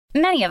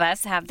Many of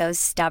us have those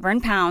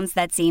stubborn pounds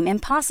that seem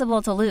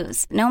impossible to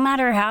lose, no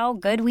matter how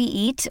good we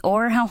eat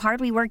or how hard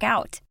we work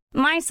out.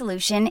 My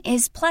solution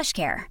is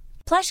PlushCare.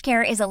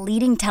 PlushCare is a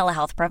leading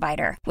telehealth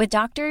provider with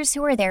doctors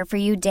who are there for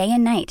you day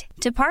and night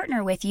to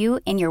partner with you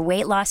in your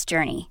weight loss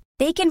journey.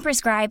 They can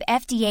prescribe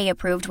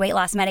FDA-approved weight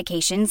loss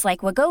medications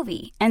like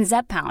Wegovy and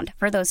Zepbound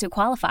for those who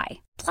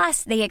qualify.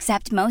 Plus, they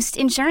accept most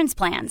insurance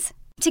plans.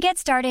 To get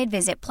started,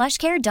 visit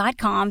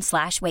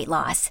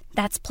plushcare.com/weightloss.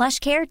 That's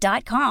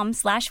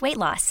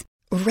plushcare.com/weightloss.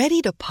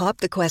 Ready to pop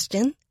the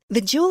question?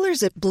 The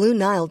jewelers at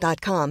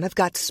BlueNile.com have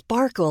got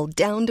sparkle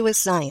down to a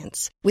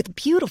science with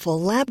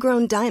beautiful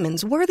lab-grown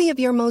diamonds worthy of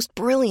your most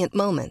brilliant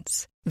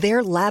moments.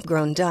 Their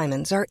lab-grown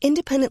diamonds are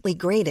independently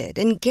graded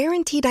and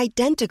guaranteed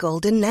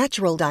identical to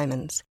natural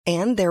diamonds,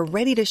 and they're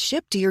ready to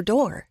ship to your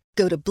door.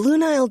 Go to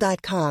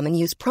BlueNile.com and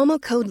use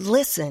promo code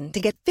LISTEN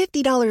to get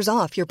 $50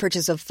 off your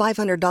purchase of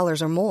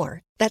 $500 or more.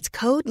 That's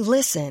code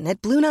LISTEN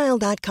at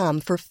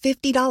BlueNile.com for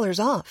 $50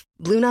 off.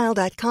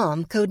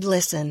 BlueNile.com, code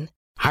LISTEN.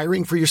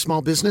 Hiring for your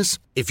small business?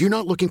 If you're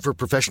not looking for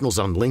professionals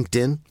on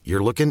LinkedIn,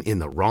 you're looking in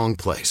the wrong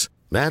place.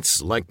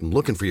 That's like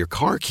looking for your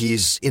car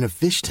keys in a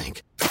fish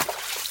tank.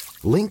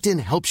 LinkedIn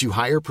helps you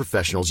hire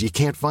professionals you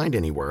can't find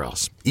anywhere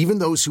else, even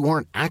those who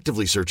aren't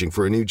actively searching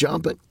for a new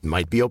job but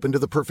might be open to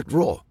the perfect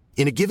role.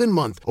 In a given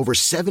month, over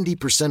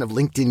 70% of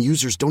LinkedIn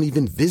users don't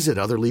even visit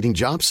other leading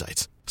job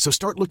sites. So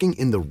start looking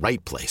in the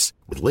right place.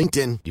 With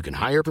LinkedIn, you can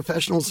hire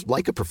professionals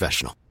like a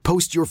professional.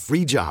 Post your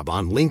free job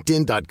on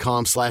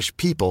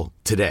linkedin.com/people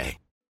today.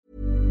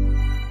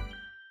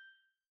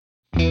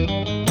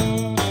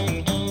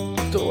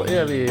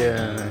 Da vi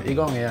I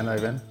gang igjen,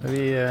 Øyvind.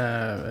 Vi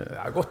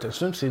har gått en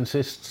stund siden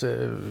sist,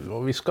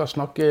 og vi skal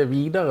snakke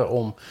videre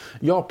om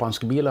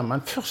japanske biler,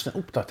 men først en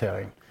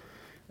oppdatering.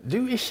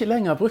 Du ikke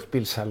lenger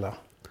bruktbilselger.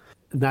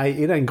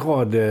 Nei, I den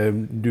grad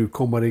du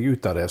kommer deg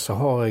ut av det, så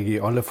har jeg I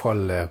alle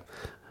fall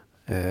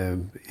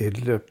I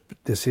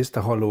det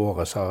siste halve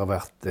året så har jeg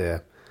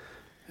vært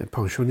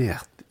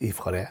pensjonert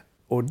ifra det.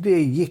 Og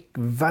det gikk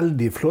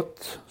veldig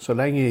flott så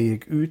lenge jeg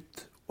gikk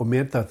ut og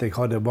mente at jeg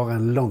hadde bare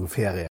en lang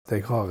ferie.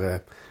 Jeg har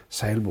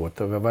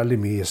seilbåt, og det var veldig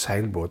mye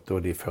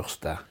seilbåt de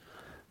første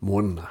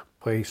månedene.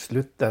 For jeg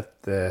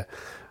sluttet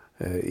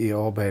I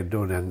arbeid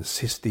den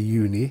siste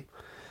juni,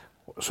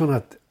 sånn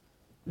at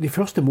de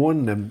første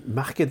månedene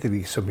merket jeg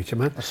liksom ikke,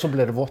 men... Og så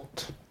ble det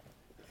vått?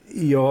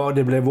 Ja,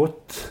 det ble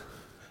vått.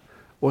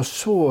 Og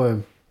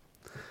så...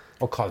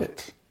 Og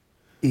kaldt?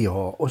 Ja,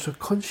 og så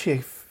kanskje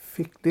jeg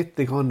fikk litt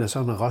grann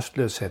sånn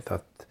rastløshet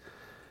at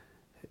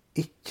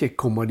ikke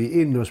kommer de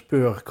inn og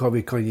spør hva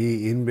vi kan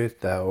gi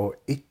innbytte, og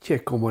ikke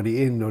kommer de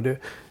inn, og det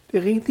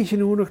ringte ikke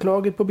noen og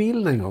klaget på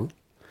bilen en gang.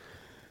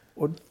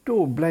 Og da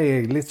ble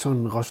jeg litt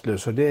sånn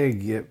rastløs, og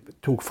det jeg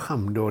tok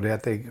frem da, det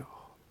at jeg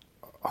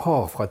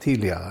har fra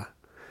tidligere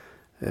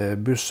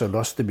buss og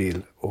lastebil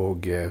og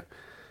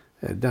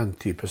den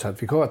type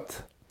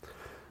sertifikat.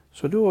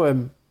 Så da,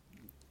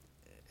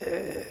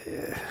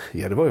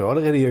 ja det var jo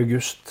allerede I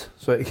august,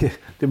 så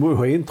det må jo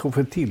ha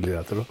inntruffet tidlig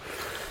dette da.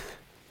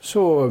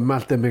 Så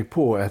meldte jeg meg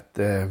på et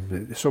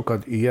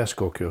såkalt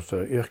YSK-kurs,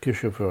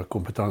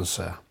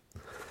 yrkessjåførkompetanse.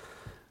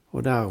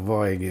 Og der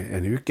var jeg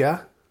en uke,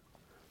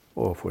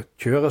 og fått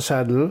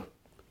kjøreseddel,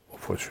 og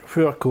fått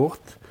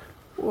sjåførkort,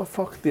 og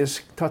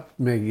faktisk tatt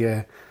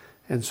meg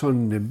en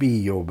sånn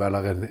bijobb,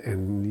 eller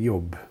en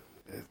jobb.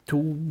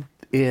 1,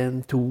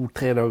 2,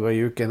 3 dager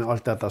I uken,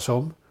 alt etter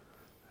som,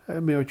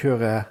 med å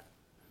kjøre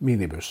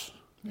minibuss.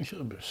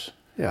 Kjøre buss?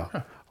 Ja.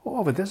 Og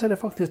av og til så det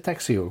faktisk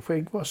taxi også, for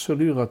jeg var så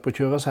luret på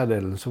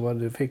kjøreseddelen, så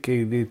fikk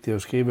jeg de til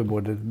å skrive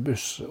både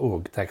buss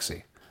og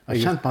taxi.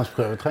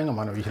 Kjentmannsprøve trenger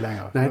man jo ikke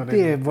lenger. Nei,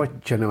 det var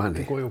ikke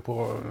nødvendig. Det går jo på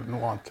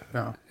noe annet.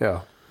 Ja.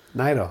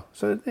 Neida,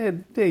 så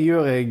det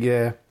gjør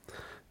jeg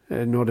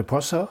når det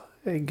passer.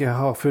 Jeg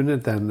har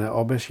funnet en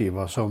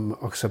arbeidsgiver som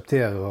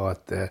aksepterer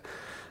at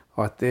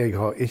jeg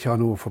ikke har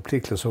noen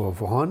forpliktelse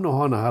overfor han, og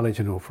han har heller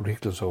ikke noen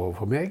forpliktelse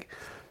overfor meg.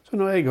 Så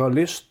når jeg har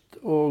lyst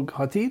og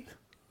har tid,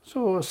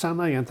 så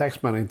sender jeg en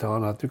tekstmelding til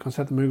han at du kan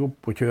sette meg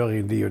opp og kjøre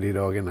inn de og de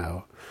dagene.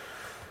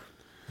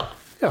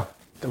 Ja.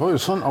 Det var jo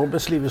sånn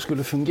arbeidslivet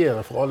skulle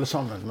fungere for alle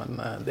sammen, men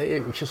det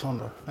jo ikke sånn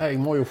da.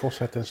 Jeg må jo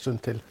fortsette en stund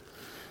til.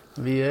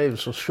 Vi jo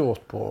så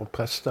short på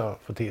prester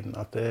for tiden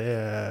at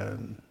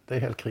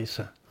det helt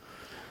krise.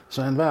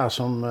 Så enhver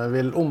som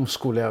vil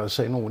omskolere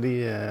seg nå,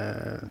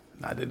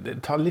 det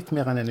tar litt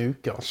mer enn en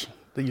uke, altså.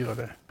 Det gjør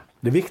det.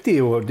 Det viktige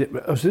jo,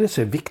 altså det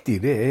som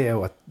viktig, det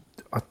jo at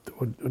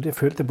og det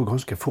følte jeg på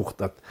ganske fort,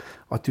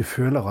 at du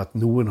føler at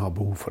noen har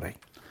behov for deg.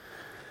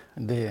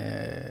 Det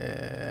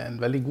en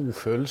veldig god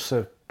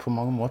følelse på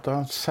mange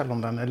måter, selv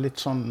om den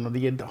litt sånn, når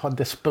de har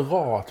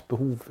desperat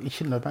behov,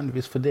 ikke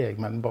nødvendigvis for deg,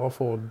 men bare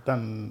for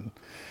den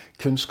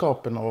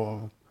kunnskapen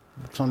og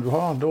sånn du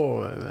har,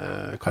 da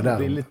kan det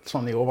bli litt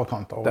sånn I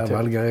overkant av og til. Der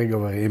velger jeg å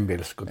være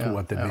innbilsk og tro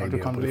at det meg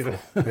du kan bli det.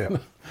 Ja.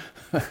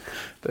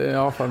 Det I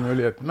hvert fall en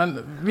mulighet. Men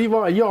vi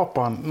var I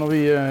Japan når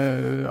vi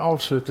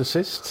avsluttet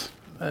sist,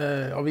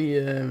 og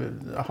vi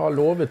har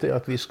lovet det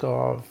at vi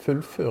skal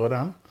fullføre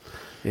den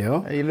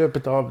I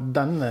løpet av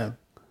denne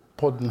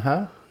podden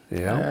her.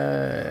 Ja.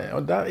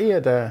 Og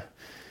der det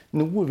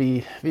noe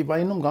vi var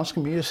innom ganske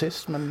mye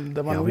sist, men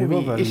det var noe vi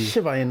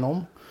ikke var innom.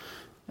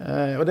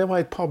 Og det var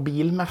et par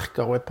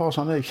bilmerker og et par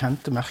sånne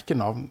kjente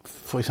merkenavn,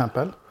 for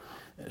eksempel.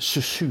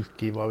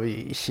 Suzuki var vi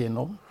ikke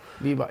innom.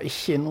 Vi var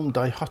ikke innom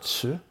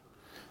Daihatsu.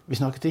 Vi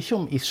snakket ikke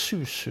om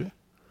Isuzu.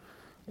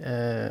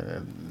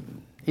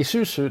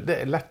 Isuzu,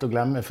 det lett å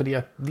glemme, fordi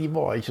at de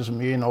var ikke så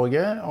mye i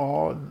Norge,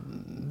 og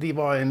de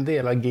var en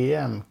del av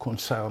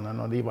GM-konsernet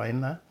når de var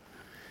inne.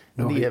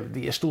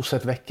 De stort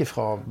sett vekke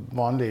fra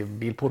vanlig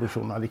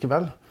bilproduksjon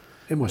likevel.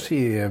 Jeg må si,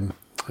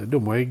 da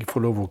må jeg få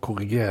lov å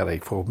korrigere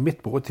deg, for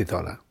midt på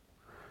 80-tallet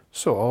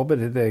så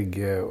arbeidet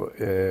jeg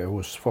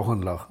hos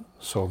forhandler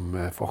som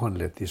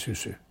forhandlet i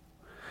Isuzu.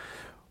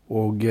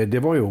 Og det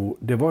var jo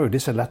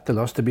disse lette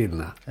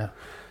lastebilene. Ja.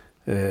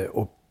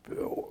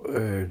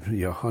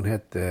 Han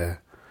het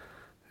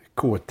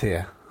KT,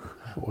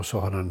 og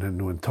så hadde han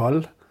noen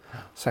tall,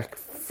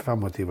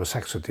 25 og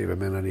 26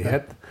 mener de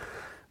het.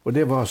 Og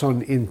det var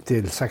sånn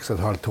inntil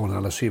 6,5 tonn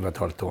eller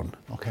 7,5 tonn.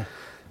 Okay.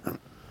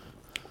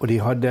 Og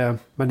de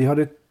hadde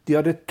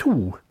 2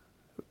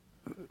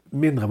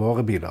 mindre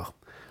varebiler.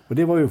 Og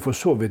det var jo for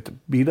så vidt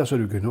biler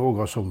som du kunne også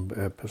ha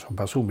som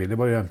personbil. Det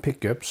var jo en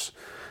pickups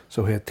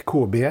som het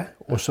KB,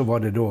 og så var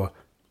det da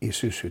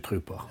Isuzu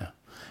Trooper.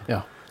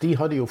 Ja, de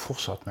hadde jo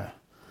fortsatt med.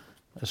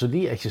 Så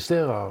de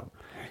eksisterer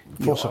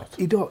fortsatt.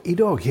 Ja, i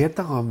dag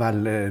heter han vel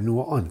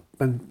noe annet,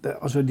 men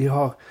altså de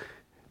har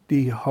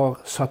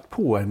satt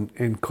på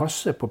en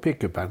kasse på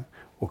pickupen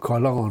og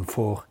kaller han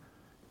for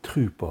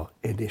Trooper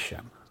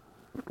Edition.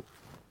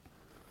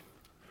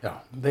 Ja,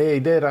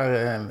 det det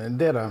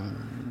der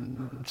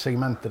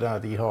segmentet der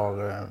de har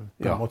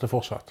på en måte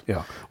fortsatt.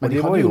 Ja. Men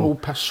de hadde jo noen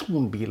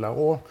personbiler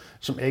også,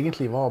 som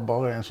egentlig var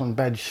bare en sånn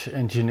badge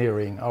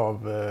engineering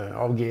av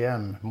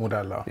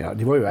GM-modeller. Ja,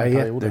 de var jo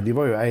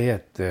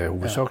eiet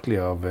hovedsakelig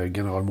av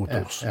General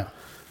Motors. Ja.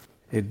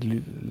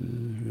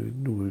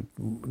 Nå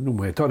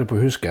må jeg ta det på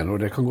husken, og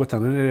det kan godt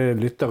hende det er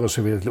lyttere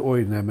som vil til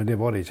oi, nei, men det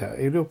var det ikke.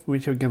 Jeg lurer på om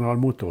ikke General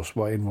Motors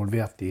var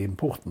involvert i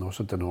importen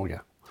også til Norge.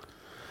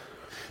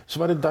 Så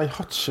var det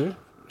Daihatsu,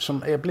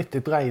 som blitt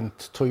et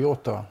rent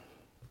Toyota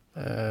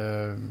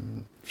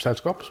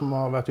selskap, som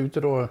har vært ute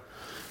da.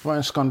 Det var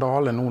en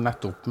skandale nå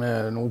nettopp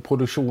med noen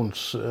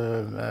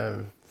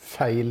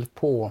produksjonsfeil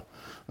på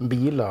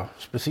biler,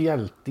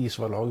 spesielt de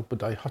som var laget på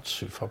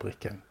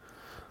Daihatsu-fabrikken,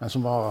 men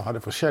som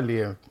hadde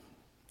forskjellige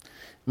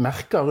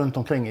merker rundt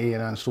omkring i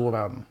den store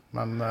verden.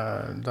 Men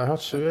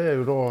Daihatsu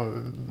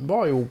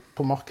var jo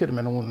på markedet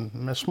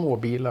med små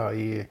biler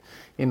i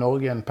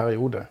Norge en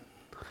periode.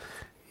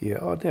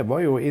 Ja, det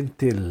var jo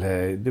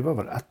det var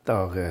vel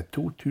etter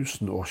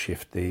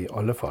 2000-årsskiftet i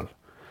alle fall.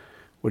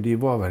 Og de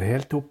var vel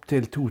helt opp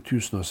til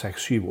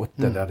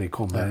 2006-2008 der de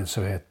kom med en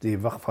som het, i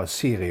hvert fall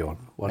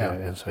Sirion var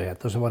det en som het.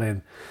 Og så var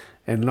det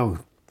en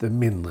langt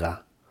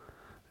mindre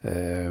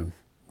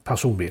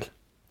personbil.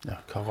 Ja,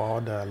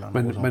 Karade eller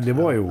noe sånt. Men det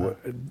var jo,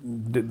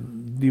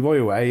 de var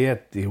jo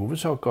eiet i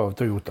hovedsak av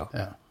Toyota.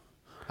 Ja,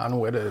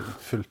 nå det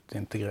fullt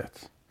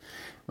integrert.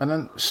 Men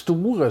den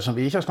store som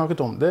vi ikke har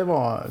snakket om, det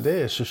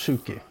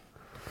Suzuki.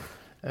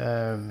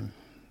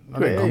 Det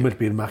et gammelt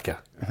bilmerke.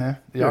 Ja,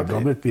 det et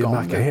gammelt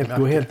bilmerke.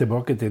 Går helt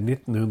tilbake til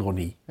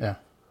 1909. Ja.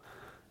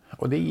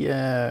 Og de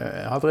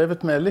har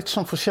drevet med litt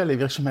sånn forskjellig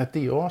virksomhet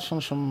de også,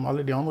 sånn som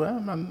alle de andre.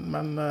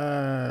 Men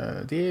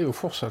de jo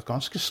fortsatt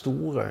ganske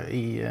store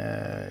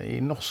i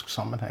norsk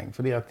sammenheng.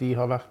 Fordi at de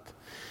har vært...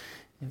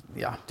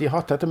 Ja, de har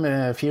hatt dette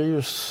med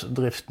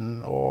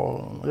firehjulsdriften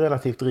og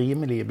relativt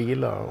rimelige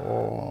biler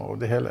og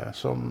det hele,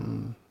 som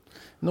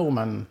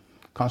nordmenn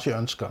kanskje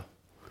ønsker.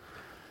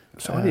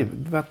 Så har de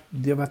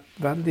har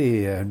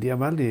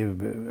veldig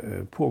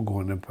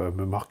pågående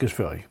med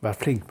markedsføring,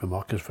 vært flink med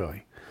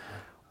markedsføring.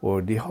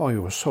 Og de har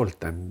jo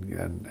solgt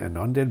en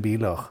andel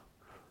biler,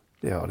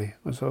 det har de.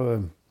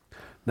 Altså,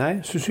 nei,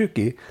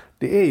 Suzuki,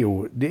 det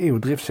jo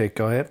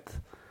driftssikkerhet,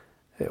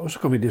 og så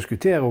kan vi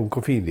diskutere om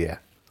hvor fin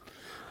de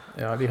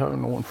Ja, de har jo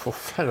noen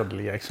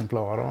forferdelige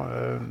eksemplarer da.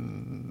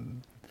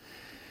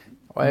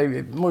 Og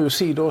jeg må jo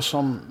si da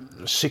som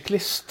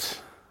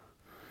syklist,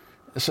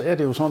 så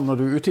det jo sånn når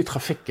du ute i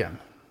trafikken,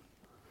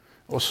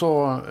 og så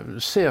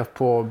ser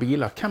på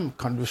biler, hvem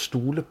kan du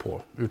stole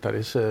på ut av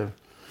disse...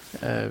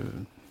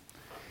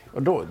 Og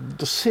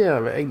da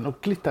ser jeg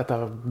nok litt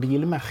etter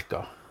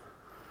bilmerker.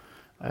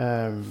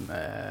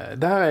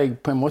 Der jeg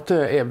på en måte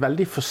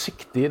veldig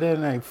forsiktig, det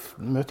når jeg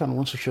møter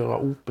noen som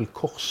kjører Opel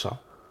Corsa.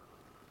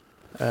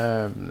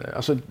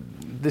 Altså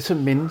disse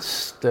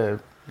minste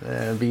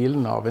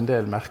bilene av en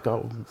del merker,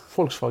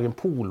 Volkswagen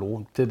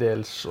Polo til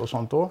dels og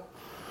sånt også.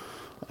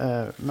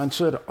 Men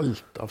så det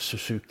alt av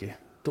Suzuki.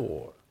 Da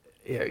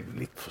jeg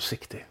litt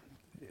forsiktig.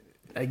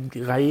 Jeg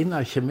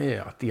regner ikke med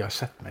at de har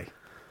sett meg.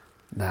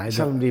 Nei,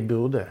 selv om de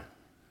burde.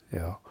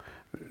 Ja.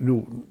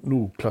 Nå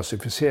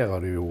klassifiserer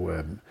du jo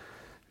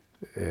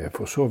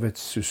for så vidt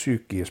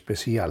Suzuki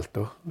spesielt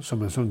da,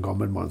 som en sånn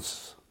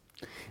gammelmanns.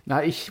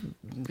 Nei,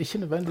 ikke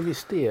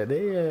nødvendigvis det. Det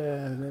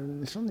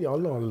sånn i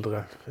alle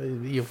aldre,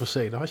 i og for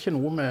seg. Det har ikke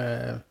noe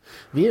med...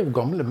 Vi jo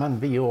gamle menn,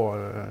 vi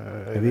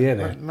også. Vi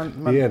det. Men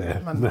vi det.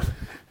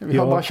 Vi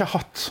har bare ikke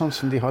hatt sånn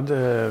som de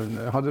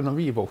hadde når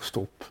vi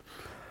vokste opp.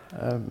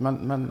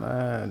 Men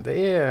det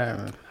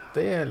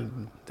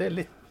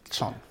litt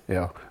sånn.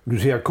 Ja, du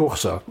sier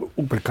Corsa,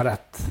 Opel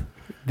Kadett.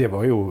 Det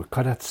var jo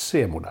Kadett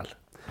C-modell.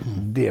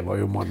 Det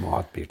var jo mann med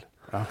hattbil.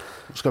 Ja.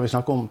 Skal vi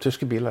snakke om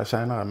tyske biler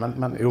senere,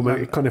 men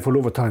kan jeg få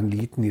lov å ta en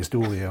liten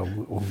historie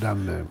om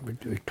den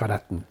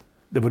Kadetten?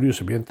 Det var du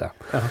som begynte.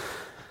 Ja.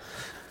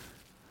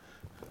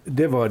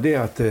 Det var det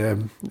at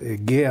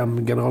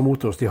GM, General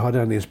Motors, de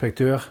hadde en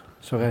inspektør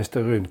som reiste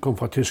rundt, kom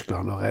fra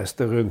Tyskland og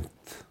reiste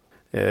rundt.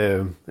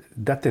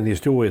 Dette en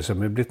historie som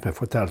blitt meg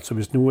fortalt, så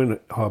hvis noen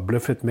har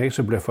bløffet meg,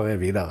 så bløffer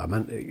jeg videre.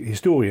 Men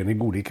historien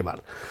god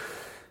likevel.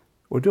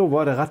 Og da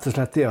var det rett og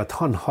slett det at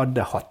han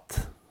hadde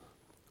hatt.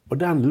 Og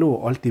den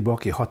lå alltid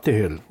bak i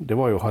hattehyllen. Det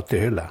var jo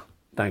hattehylle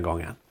den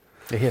gangen.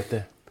 Det het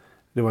det.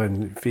 Det var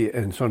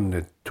en sånn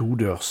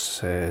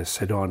todørs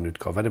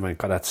sedanutgave. Det var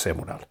en Kadett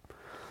C-modell.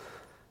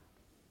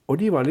 Og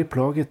de var litt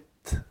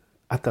plaget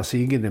etter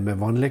sigende med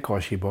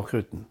vannlekkasje i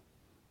bakruten.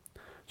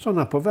 Sånn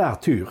at på hver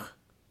tur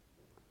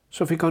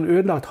så fikk han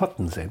ødelagt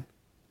hatten sin.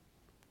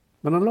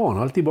 Men han la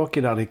han alltid baki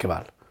der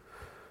likevel.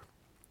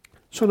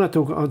 Sånn at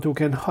han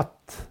tok en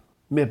hatt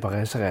med på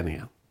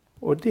reiseregningen.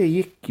 Og det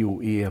gikk jo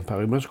i en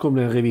periode, men så kom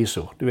det en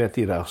revisor. Du vet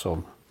de der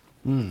som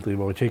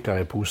driver og kikker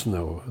i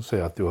posene og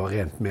ser at du har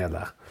rent med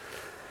der.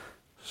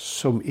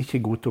 Som ikke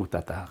godtok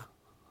dette her.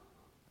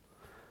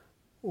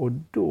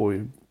 Og da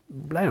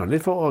ble han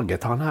litt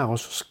forarget, han her. Og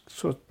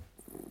så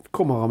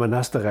kommer han med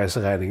neste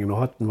reiseregningen,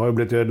 og hatten var jo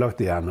blitt ødelagt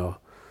igjen. Og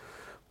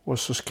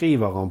så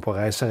skriver han på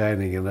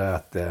reiseregningen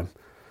at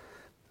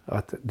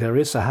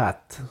there is a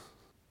hat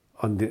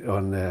on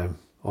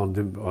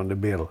the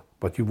bill,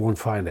 but you won't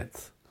find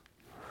it.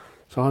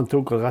 Så han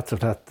tok og rett og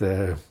slett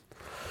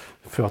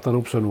førte han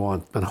opp som noe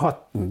annet. Men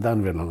hatten,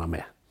 den vil han ha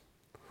med.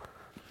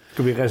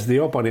 Skal vi reise til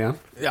Japan igjen?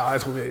 Ja,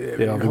 jeg tror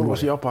vi holder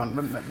oss i Japan.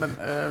 Men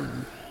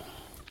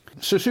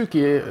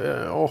Suzuki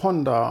og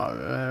Honda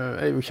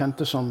jo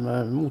kjente som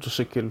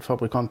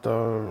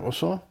motorsykkelfabrikanter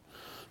også.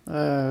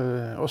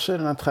 Og så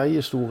det den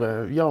tredje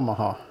store,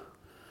 Yamaha.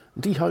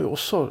 De har jo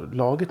også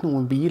laget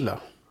noen biler.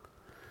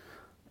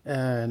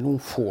 Noen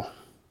få.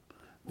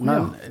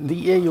 Men de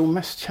jo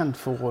mest kjent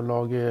for å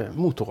lage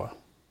motorer.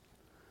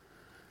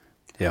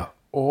 Ja.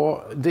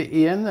 Og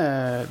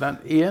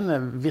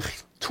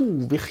to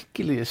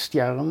virkelige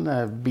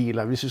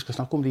stjernebiler, hvis vi skal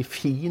snakke om de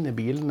fine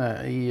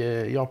bilene i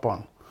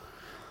Japan,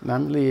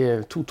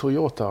 nemlig to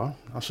Toyota,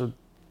 altså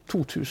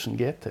 2000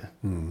 GT,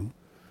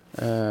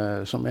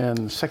 som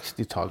en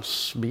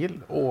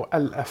 60-tallsbil, og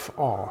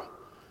LFA,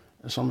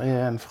 som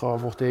en fra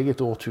vårt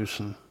eget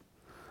årtusen.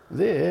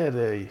 Det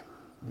det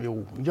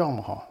jo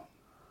Yamaha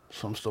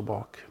som står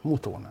bak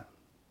motorene.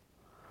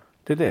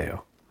 Det det, ja.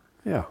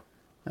 Ja.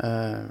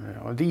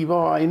 Og de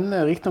var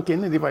riktignok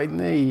inne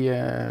i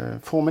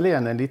Formel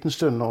 1 en liten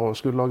stund og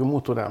skulle lage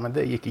motor der, men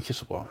det gikk ikke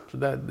så bra. Så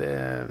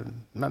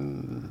men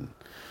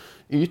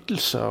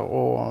ytelser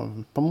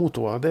på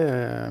motorer,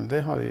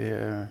 det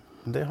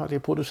har de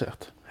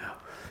produsert. Ja.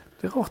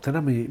 Det rart det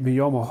der med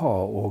Yamaha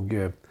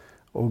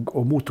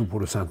og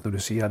motorprodusent når du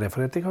sier det,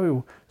 for jeg har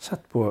jo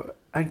sett på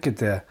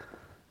enkelte,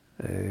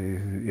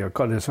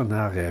 hva det sånne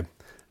her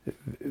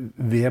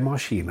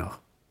V-maskiner,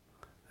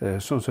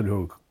 sånn som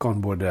du kan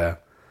både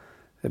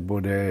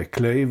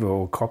kløyve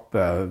og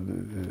kappe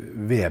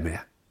ved med.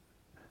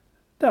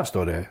 Der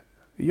står det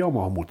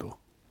Yamaha-motor.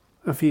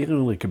 En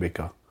 400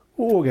 kubikker.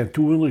 Og en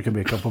 200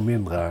 kubikker på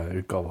mindre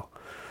utgaver.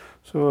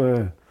 Så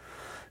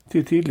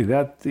det tydelig det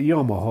at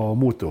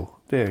Yamaha-motor,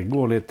 det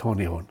går litt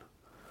hånd i hånd.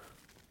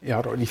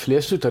 Ja da, de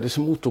fleste av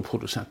disse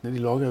motorprodusentene,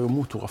 de lager jo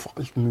motorer for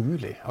alt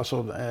mulig.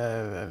 Altså,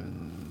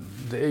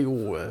 det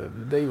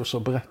jo så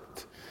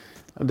bredt.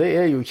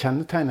 Det jo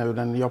kjennetegner jo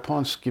den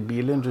japanske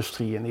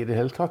bilindustrien i det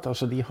hele tatt.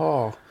 Altså de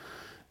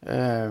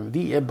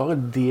bare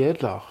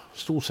deler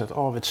stort sett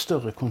av et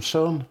større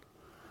konsern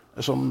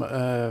som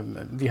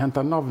de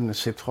henter navnet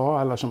sitt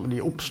fra, eller som de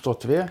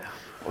oppstått ved,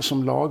 og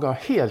som lager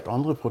helt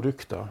andre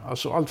produkter.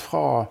 Altså alt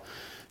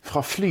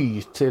fra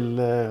fly til,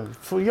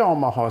 for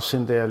Yamaha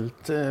sin del,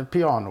 til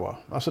pianoer.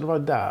 Altså det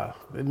var der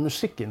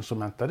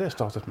musikkinstrumenter det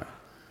startet med.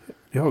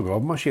 De har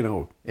gravemaskiner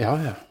også.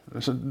 Ja.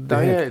 Så det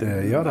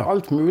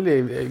alt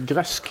mulig.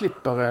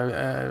 Gressklippere,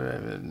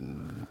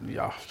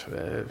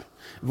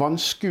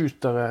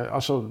 vannskutere,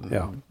 altså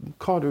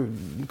hva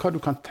du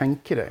kan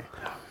tenke deg.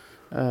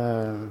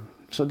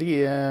 Så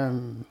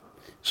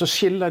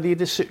skiller de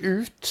disse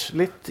ut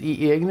litt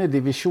i egne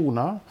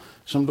divisjoner,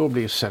 som da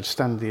blir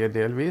selvstendige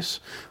delvis,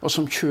 og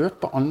som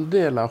kjøper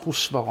andeler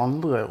hos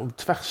hverandre og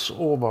tvers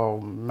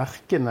over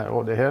merkene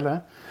og det hele.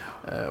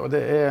 Og det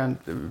en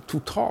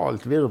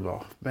totalt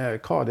virvar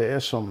med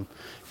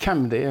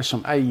hvem det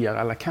som eier,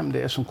 eller hvem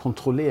det som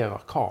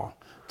kontrollerer hva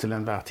til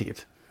enhver tid.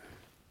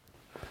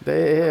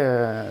 Det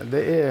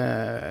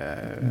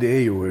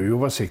jo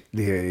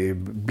uoversiktlig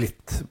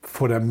blitt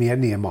for den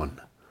menige mann.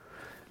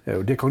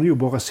 Det kan du jo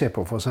bare se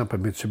på for eksempel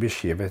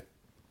Mitsubishi.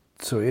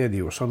 Så det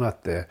jo sånn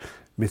at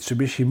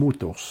Mitsubishi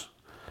Motors,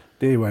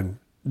 det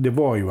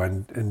var jo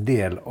en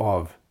del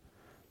av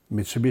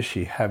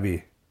Mitsubishi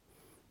Heavy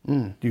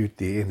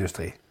Duty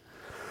Industry.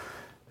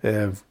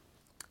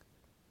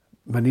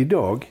 Men i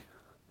dag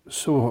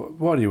så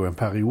var det jo en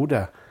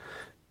periode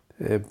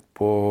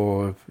på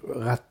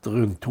rett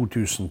rundt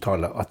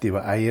 2000-tallet at de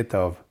var eiet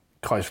av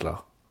Chrysler.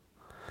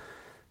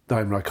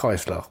 Daimler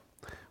Chrysler.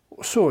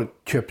 Så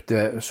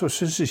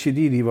synes ikke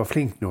de var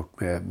flink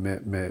nok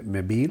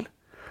med bil.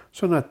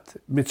 Sånn at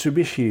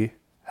Mitsubishi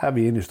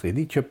Heavy Industry,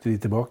 de kjøpte de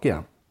tilbake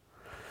igjen.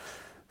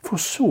 For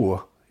så,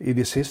 i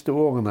de siste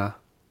årene,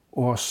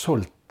 å ha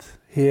solgt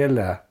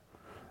hele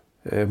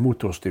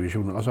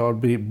motorsdivisjonen, altså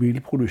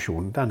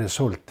bilproduksjonen, den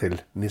solgt til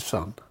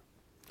Nissan.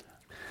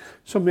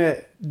 Som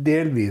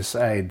delvis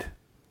eid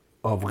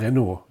av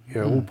Renault i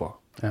Europa.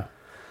 Ja.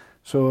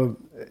 Så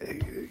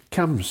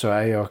hvem som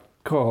eier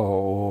hva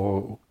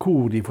og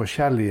hvor de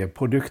forskjellige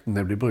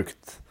produktene blir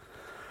brukt,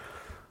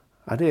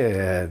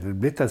 det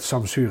blitt et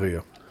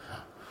samsurium.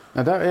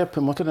 Ja, der på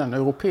en måte den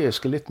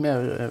europeiske litt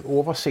mer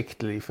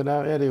oversiktlig, for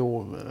der det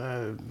jo,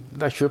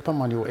 der kjøper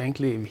man jo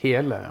egentlig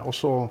hele, og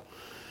så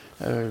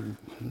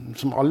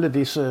som alle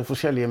disse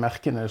forskjellige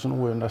merkene, som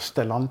nå under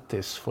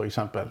Stellantis for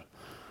eksempel,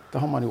 da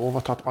har man jo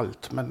overtatt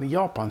alt. Men i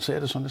Japan så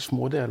det sånne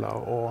smådeler,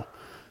 og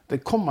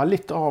det kommer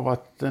litt av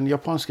at den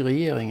japanske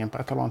regjeringen på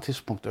et eller annet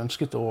tidspunkt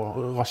ønsket å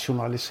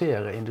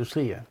rasjonalisere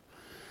industrien.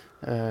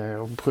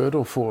 Og prøvde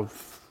å få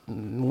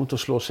noen til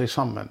å slå seg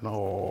sammen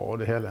og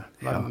det hele.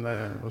 Men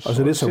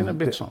altså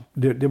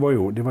det var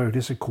jo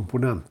disse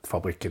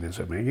komponentfabrikkene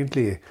som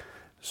egentlig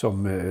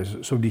som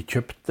de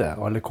kjøpte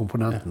alle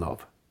komponentene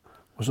av.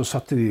 Og så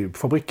satte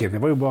fabrikken,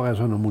 det var jo bare en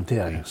sånn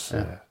monterings,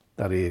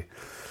 der de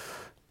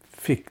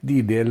fikk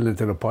de delene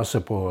til å passe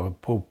på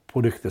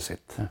produktet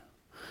sitt. Ja.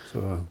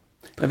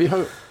 Men vi har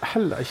jo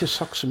heller ikke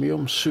sagt så mye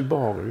om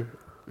Subaru,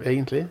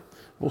 egentlig,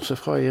 bortsett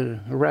fra i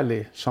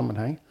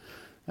rally-sammenheng.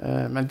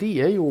 Men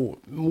de jo,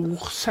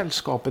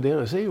 morselskapet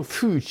deres jo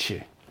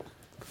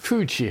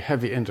Fuji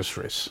Heavy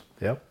Industries.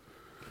 Ja.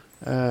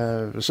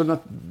 Sånn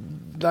at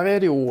der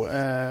det jo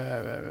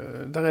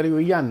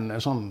igjen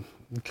en sånn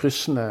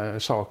kryssende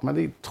sak, men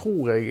de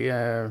tror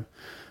jeg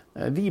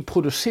de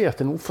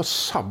produserte noe for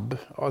Saab,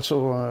 altså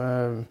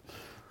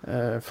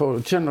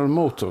for General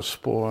Motors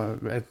på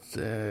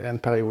en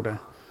periode.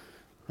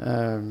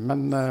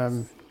 Men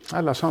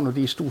ellers har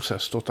de stort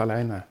sett stått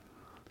alene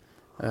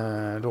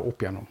da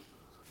opp igjennom.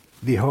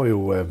 De har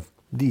jo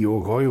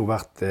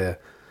vært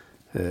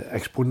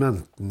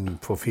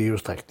eksponenten for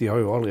firehjulstrekk. De har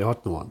jo aldri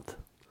hatt noe annet.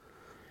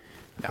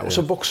 Ja,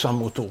 også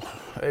boksermotor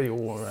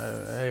jo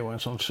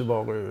en sånn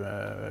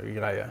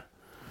Subaru-greie.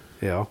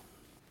 Ja.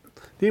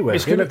 Det jo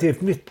et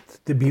relativt nytt,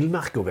 det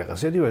bilmerket å være,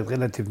 så det jo et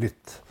relativt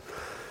nytt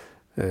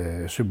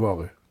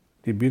Subaru.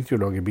 De begynte jo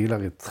å lage biler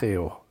i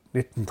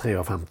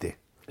 1953.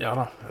 Ja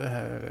da,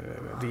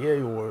 de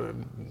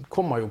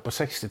kommer jo på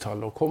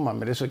 60-tallet og kommer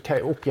med disse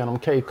opp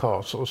gjennom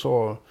K-cars, og så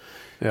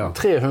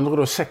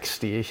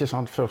 360, ikke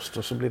sant, først,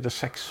 og så blir det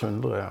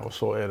 600, og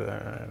så det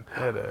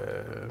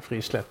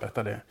frislepp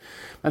etter det.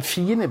 Men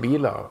fine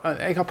biler.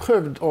 Jeg har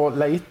prøvd å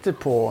lete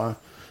på,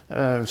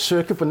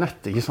 søke på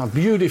nettet, ikke sant,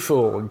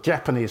 beautiful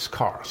Japanese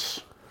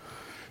cars.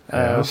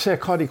 Og se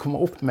hva de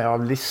kommer opp med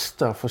av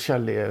lister,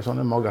 forskjellige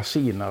sånne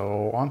magasiner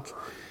og annet.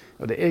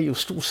 Og det jo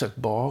stort sett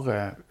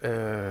bare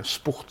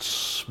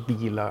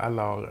sportsbiler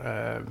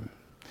eller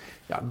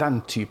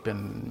den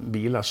typen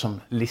biler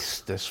som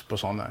listes på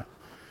sånne.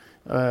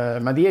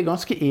 Men de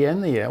ganske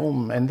enige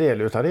om en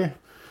del ut av de.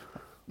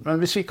 Men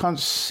hvis vi kan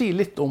si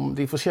litt om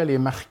de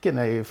forskjellige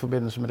merkene i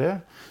forbindelse med det,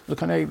 så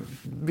kan jeg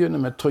begynne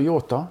med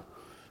Toyota.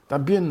 Der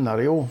begynner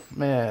det jo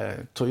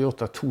med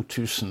Toyota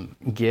 2000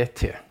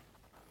 GT,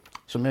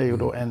 som jo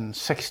da en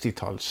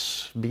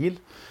 60-tallsbil,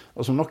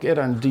 og som nok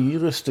den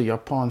dyreste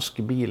japanske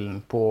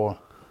bilen på,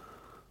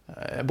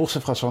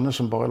 bortsett fra sånne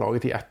som bare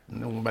laget i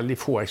noen veldig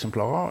få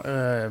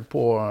eksemplarer,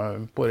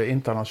 på det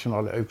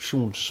internasjonale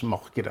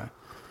auksjonsmarkedet.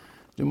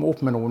 Du må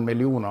opp med noen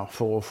millioner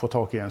for å få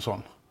tak i en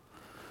sånn.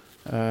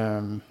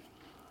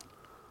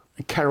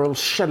 Carroll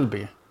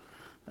Shelby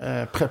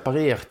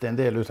preparerte en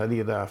del ut av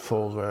de der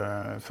for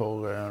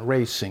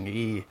racing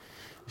i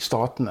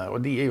statene,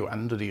 og de jo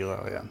enda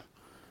dyrere igjen.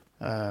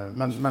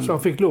 Så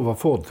han fikk lov av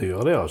Ford til å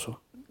gjøre det, altså?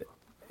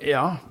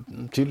 Ja,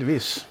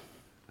 tydeligvis.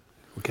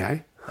 Ok.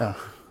 Ja.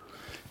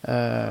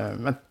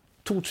 Men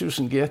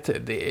 2000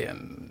 GT, det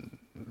en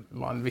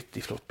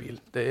vanvittig flott bil.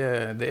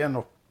 Det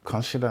nok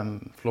kanskje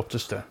den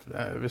flotteste,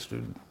 hvis du,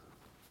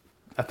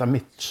 etter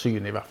mitt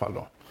syn i hvert fall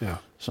da,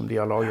 som de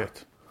har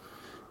laget.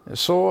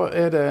 Så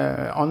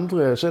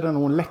det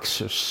noen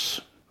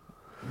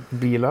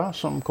Lexus-biler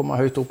som kommer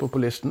høyt oppe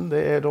på listen.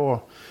 Det da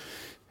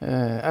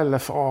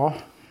LFA,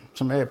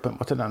 som på en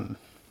måte den,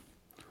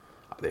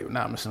 det jo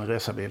nærmest en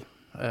racerbil.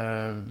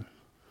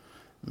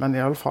 Men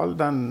i alle fall,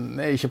 den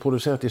ikke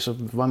produsert i så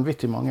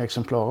vanvittig mange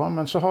eksemplarer,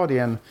 men så har de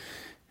en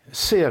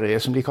serie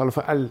som de kaller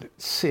for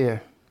LC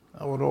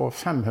og da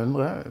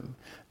 500.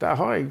 Der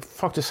har jeg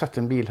faktisk sett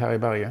en bil her i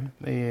Bergen,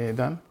 i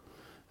den.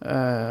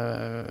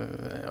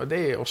 Og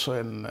det er også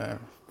en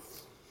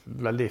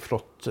veldig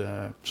flott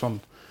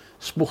sånn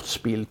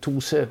sportsbil,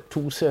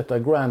 toseter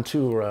Grand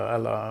Tourer,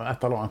 eller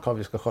et eller annet hva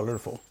vi skal kalle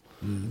det for.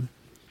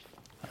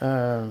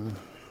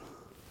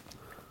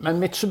 Men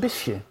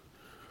Mitsubishi,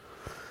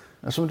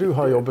 som du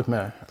har jobbet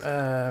med,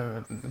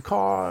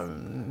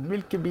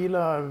 hvilke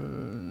biler...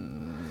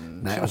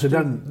 Nei, altså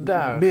den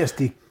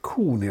mest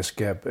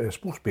ikoniske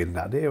sportsbilen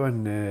der, det er jo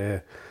en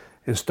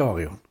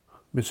Starion,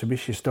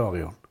 Mitsubishi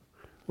Starion.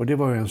 Og det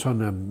var jo en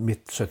sånn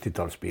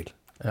midt-70-tallsbil.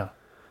 Ja.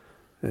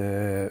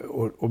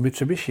 Og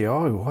Mitsubishi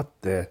har jo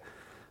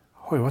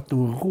hatt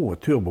noen rå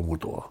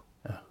turbomotorer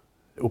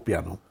opp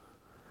igjennom.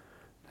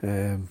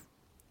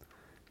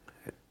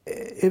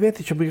 Jeg vet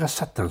ikke om jeg har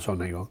sett en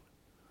sånn en gang,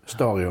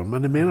 Starion,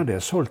 men jeg mener det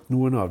er solgt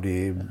noen av de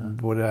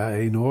både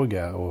i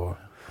Norge og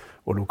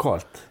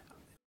lokalt.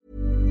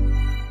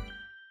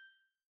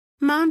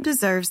 Mom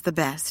deserves the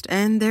best,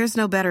 and there's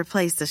no better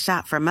place to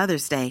shop for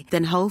Mother's Day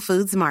than Whole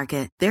Foods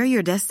Market. They're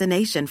your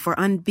destination for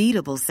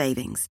unbeatable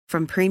savings,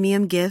 from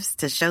premium gifts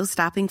to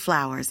show-stopping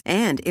flowers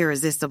and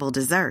irresistible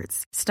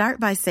desserts. Start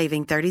by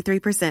saving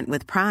 33%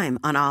 with Prime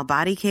on all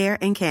body care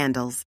and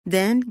candles.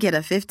 Then get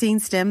a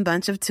 15-stem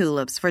bunch of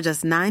tulips for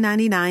just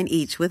 $9.99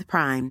 each with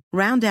Prime.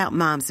 Round out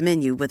Mom's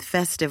menu with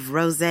festive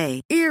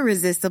rosé,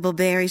 irresistible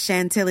berry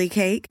chantilly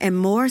cake, and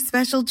more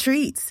special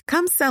treats.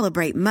 Come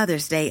celebrate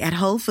Mother's Day at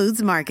Whole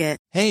Foods Market.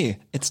 Hey,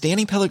 it's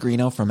Danny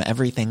Pellegrino from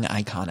Everything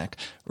Iconic.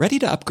 Ready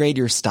to upgrade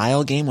your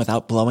style game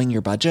without blowing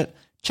your budget?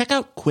 Check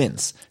out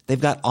Quince.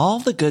 They've got all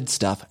the good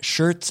stuff,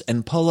 shirts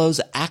and polos,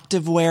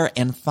 activewear,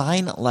 and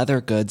fine leather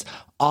goods,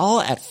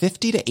 all at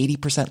 50 to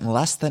 80%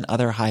 less than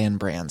other high-end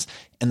brands.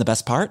 And the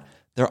best part?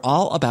 They're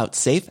all about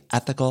safe,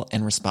 ethical,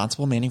 and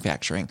responsible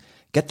manufacturing.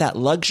 Get that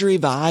luxury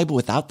vibe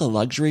without the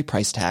luxury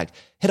price tag.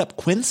 Hit up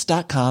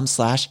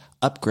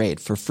quince.com/upgrade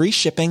for free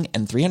shipping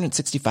and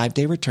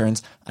 365-day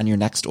returns on your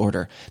next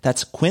order.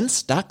 That's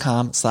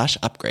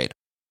quince.com/upgrade.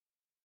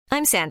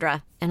 I'm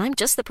Sandra, and I'm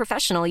just the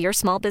professional your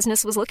small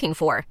business was looking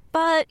for.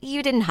 But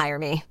you didn't hire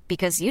me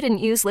because you didn't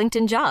use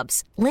LinkedIn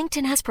Jobs.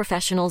 LinkedIn has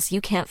professionals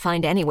you can't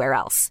find anywhere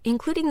else,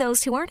 including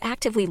those who aren't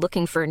actively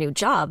looking for a new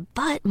job,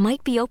 but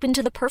might be open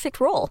to the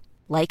perfect role,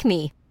 like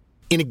me.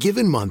 In a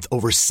given month,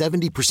 over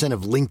 70%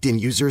 of LinkedIn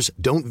users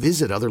don't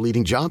visit other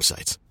leading job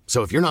sites.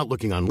 So if you're not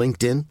looking on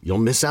LinkedIn, you'll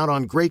miss out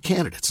on great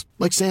candidates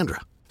like Sandra.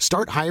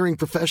 Start hiring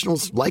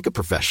professionals like a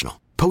professional.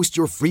 Post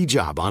your free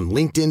job on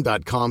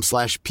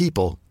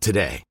linkedin.com/people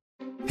today.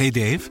 Hey,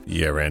 Dave.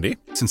 Yeah, Randy.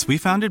 Since we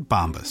founded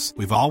Bombas,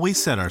 we've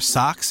always said our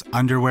socks,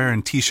 underwear,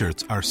 and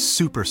T-shirts are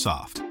super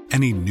soft.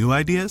 Any new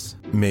ideas?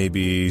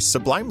 Maybe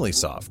sublimely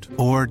soft.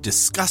 Or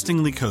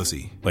disgustingly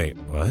cozy. Wait,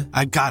 what?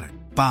 I got it.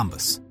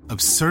 Bombas.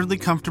 Absurdly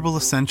comfortable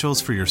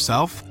essentials for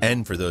yourself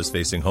and for those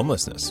facing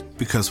homelessness.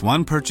 Because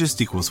one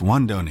purchased equals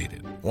one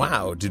donated.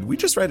 Wow, did we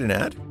just write an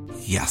ad?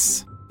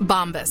 Yes.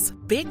 Bombas.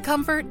 Big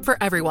comfort for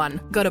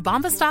everyone. Go to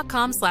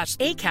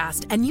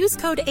bombas.com/ACAST and use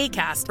code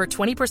ACAST for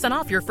 20%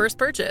 off your first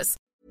purchase.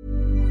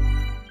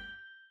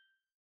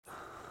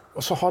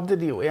 Og så hadde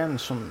de jo en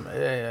som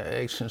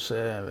jeg synes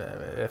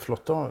er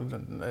flott da.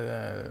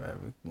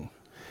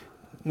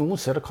 Noen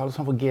ser det kalles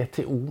for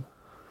GTO.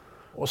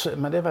 Også,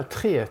 men det er vel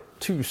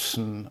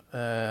 3000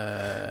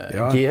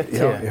 GT.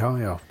 Ja.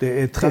 Det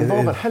er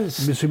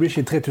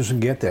Mitsubishi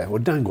 3000 GT,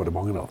 og den går det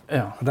mange av.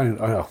 Ja. Den,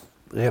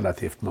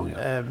 relativt mange.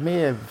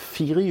 Med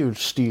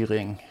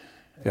firehjulsstyring,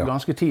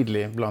 ganske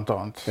tidlig blant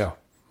annet. Ja,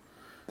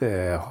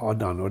 det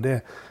hadde han, og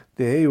det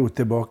er jo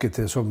tilbake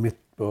til sånn midt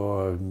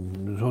på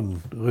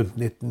sånn rundt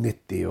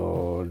 1990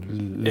 og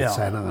litt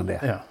senere enn det.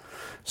 Ja.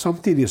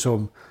 Samtidig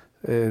som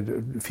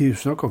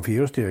snakker om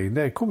firehjulsstyring,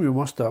 det kom jo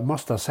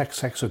Mazda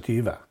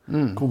 626.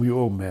 Kom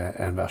jo også med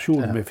en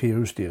versjon med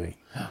firehjulsstyring.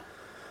 Ja.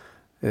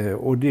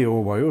 Og det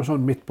var jo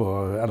sånn midt på,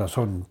 eller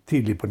sånn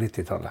tidlig på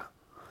 90-tallet.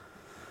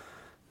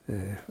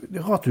 Det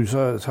er rart du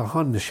sa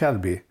han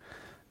Shelby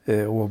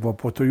og var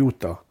på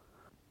Toyota.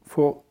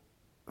 For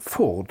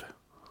Ford,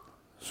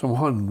 som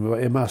han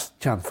er mest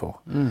kjent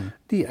for,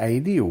 de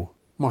eide jo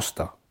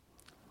Mazda.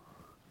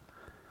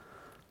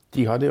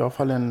 De hadde i hvert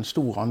fall en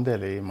stor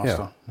andel i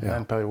Mazda i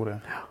en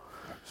periode. Ja.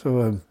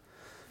 Så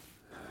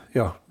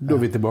da er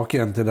vi tilbake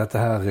igjen til dette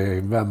her,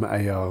 hvem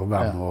eier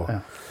hvem og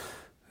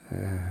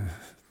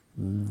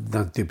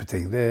den type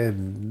ting. Det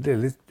er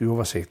litt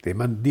uoversiktlig,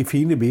 men de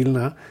fine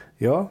bilene,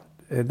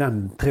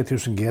 den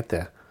 3000 GT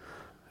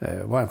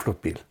var en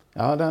flott bil.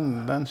 Ja,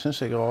 den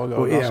synes jeg rager.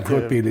 Og er en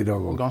flott bil i dag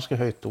også. Ganske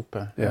høyt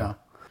oppe. Ja.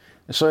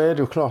 Så er det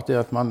jo klart det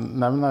at man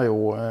nevner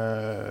jo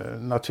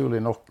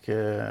naturlig nok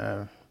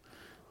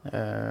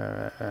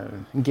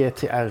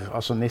GTR,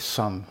 altså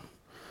Nissan,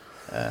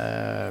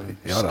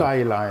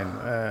 Skyline.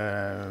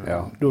 Da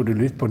er du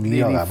litt på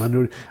nyere,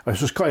 men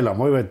altså Skyline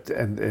var jo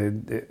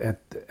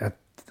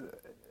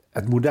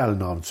et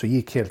modellnavn som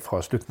gikk helt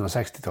fra slutten av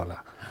 60-tallet.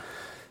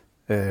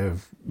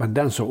 Men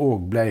den som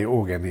også ble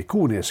en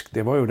ikonisk,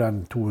 det var jo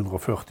den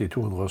 240,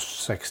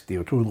 260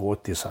 og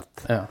 280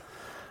 sett. Ja.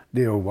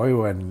 Det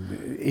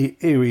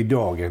er jo i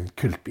dag en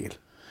kultbil.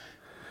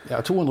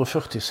 Ja,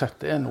 240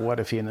 Z er noe av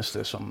det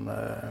fineste som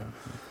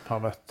har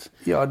vært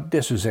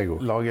det synes jeg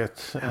også.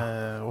 Laget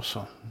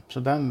også. Så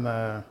den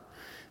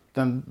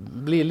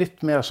blir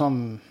litt mer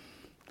sånn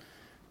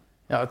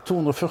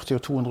 240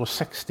 og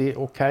 260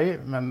 ok,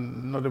 men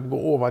når det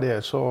går over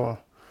det så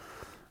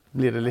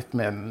blir det litt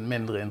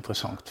mindre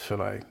interessant,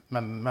 føler jeg.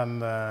 Men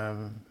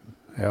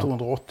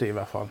 280 i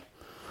hvert fall.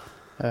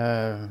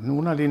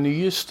 Noen av de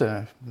nyeste,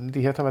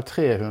 de heter vel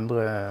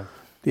 300.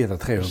 De heter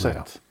 300,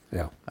 ja.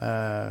 Ja.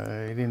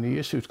 I de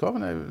nyeste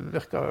utgavene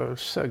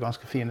ser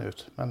ganske fine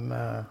ut, men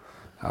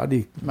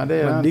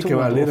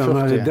likevel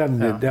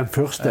den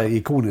første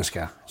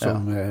ikoniske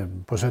som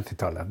på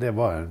 70-tallet, det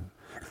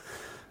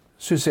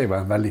synes jeg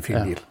var en veldig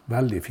fin bil.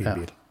 Veldig fin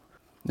bil.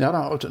 Ja,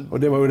 da, og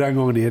det var jo den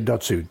gangen de het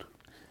Datsun.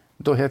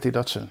 Da het de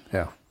Datsun.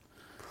 Ja.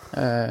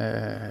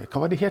 Hva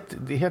var de het?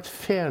 De het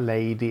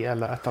Fairlady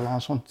eller et eller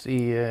annet sånt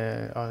i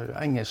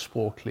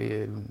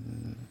engelskspråklige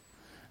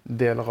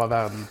deler av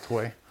verden,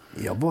 tror jeg.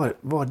 Ja,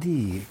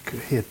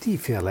 het de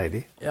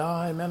Fairlady?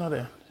 Ja, jeg mener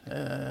det.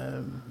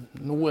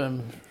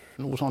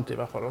 Noe sånt i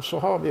hvert fall. Og så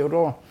har vi jo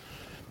da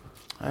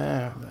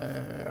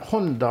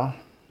Honda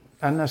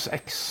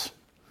NSX,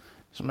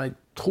 som jeg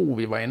tror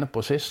vi var inne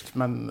på sist,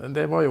 men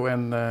det var jo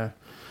en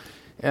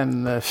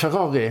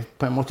Ferrari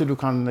på en måte du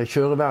kan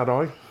kjøre hver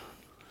dag.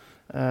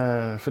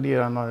 Fordi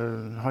den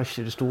har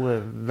ikke det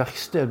store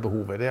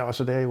verkstedbehovet. Det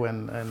er jo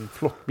en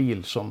flott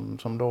bil som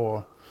da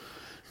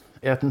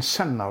Ayrton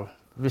Senna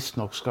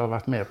visstnok skal ha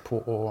vært med på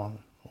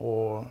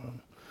å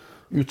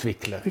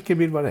utvikle. Hvilken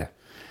bil var det?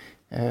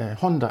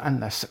 Honda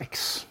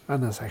NSX.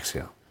 NSX,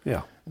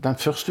 ja. Den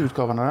første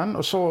utgaven av den,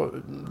 og så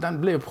den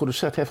ble jo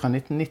produsert her fra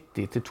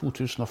 1990 til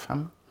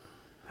 2005.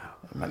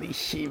 Men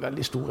ikke i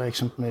veldig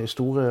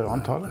store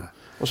antall.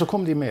 Og så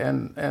kom de med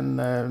en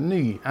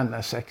ny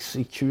NSX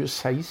i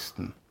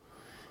 2016,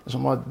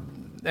 som var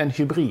en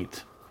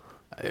hybrid.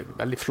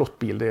 Veldig flott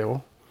bil det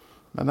også.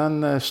 Men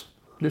den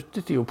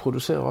sluttet de å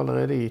produsere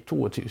allerede i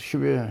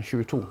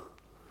 2022.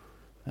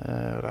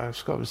 Det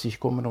skal visst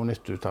ikke komme noe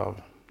nytt ut av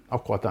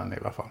akkurat den i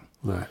hvert fall.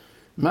 Nei.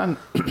 Men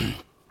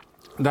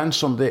den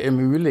som det er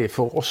mulig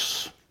for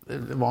oss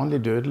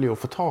vanlig dødelige å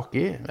få tak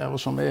i, og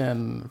som er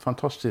en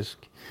fantastisk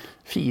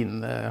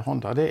fin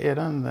Honda, det er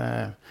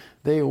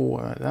jo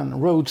den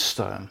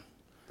Roadsteren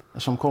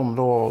som kom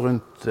da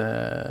rundt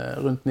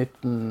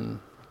 19...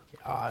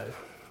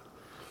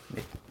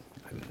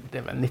 det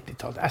er vel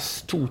 90-tallet.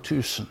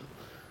 S2000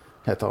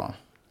 heter den.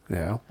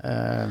 Ja.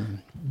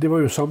 Det var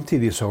jo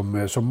samtidig som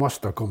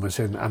Mazda kom med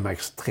sin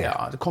MX-3.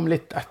 Ja, det kom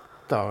litt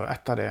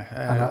etter det.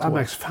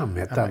 MX-5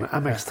 heter den.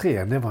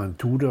 MX-3 det var en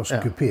todørs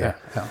kupé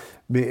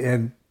med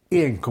en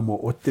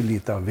 1,8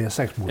 liter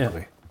V6-motor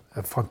i.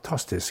 En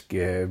fantastisk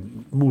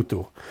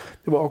motor.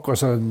 Det var akkurat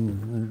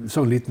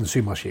sånn liten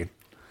symaskin.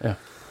 Ja.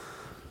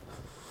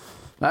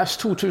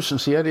 S2000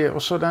 sier de, og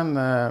så jeg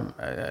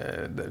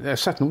har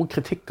sett noe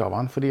kritikk av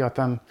den, fordi at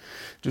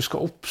du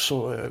skal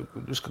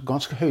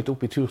ganske høyt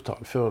opp i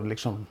turtall før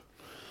liksom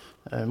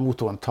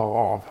motoren tar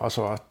av.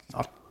 Altså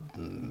at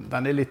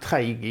den er litt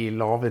treig i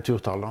lave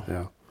turtall.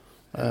 Ja.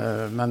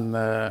 Men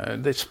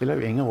det spiller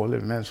jo ingen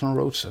rolle. Med en sånn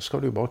Roadster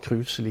skal du jo bare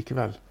cruise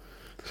likevel.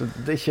 Så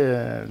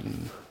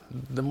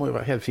det må jo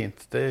være helt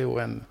fint. Det er jo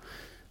en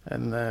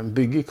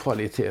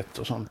byggekvalitet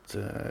og sånt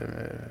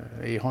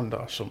i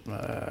Honda som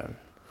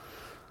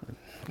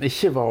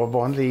ikke var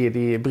vanlig i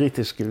de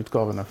britiske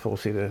utgavene, for å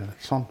si det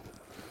sånn.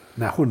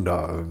 Nei,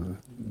 Honda,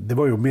 det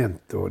var jo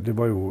ment, og det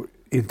var jo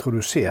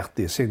introdusert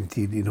i sin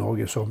tid i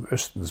Norge som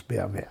Østens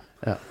BMW.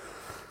 Ja.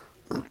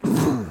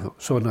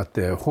 Sånn at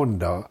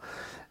Honda,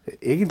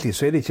 egentlig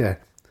så er det ikke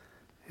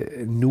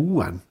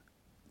noen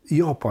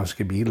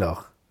japanske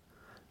biler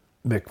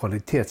med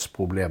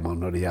kvalitetsproblemer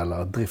når det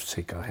gjelder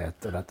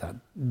driftssikkerhet og dette.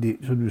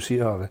 Som du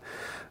sier,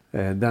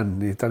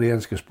 den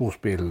italienske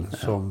sportsbilen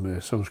som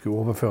skulle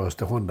overføres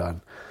til Hondaen,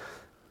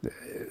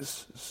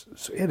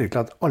 så er det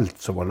klart at alt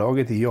som var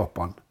laget i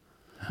Japan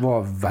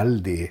var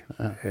veldig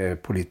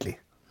pålitelig.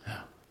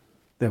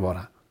 Det var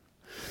det.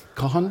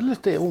 Hva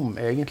handlet det om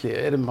egentlig?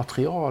 Er det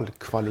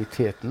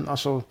materialkvaliteten?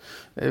 Altså,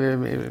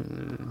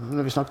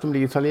 når vi snakket om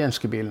de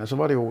italienske bilene, så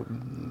var det jo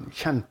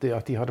kjent det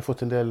at de hadde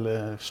fått en del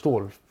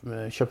stål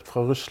kjøpt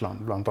fra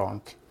Russland blant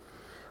annet,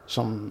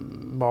 som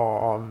var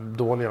av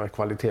dårligere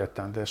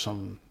kvalitet enn det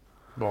som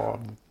var,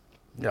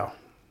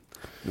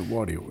 Nå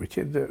var det jo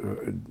ikke,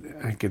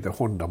 enkelte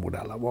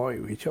Honda-modeller var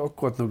jo ikke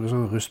akkurat noe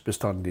sånn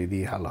rustbestand i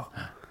de heller.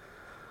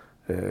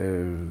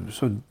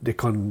 Så det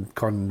kan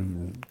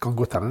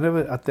godt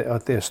hende at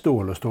det er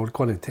stål og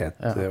stålkvalitet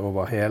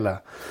over hele.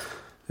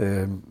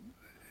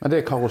 Men det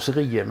er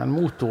karosseriet, men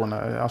motorene,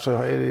 altså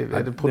er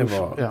det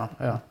produksjon? Det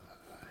var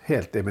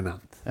helt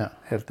eminent.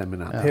 Helt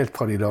eminent. Helt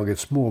fra de laget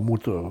små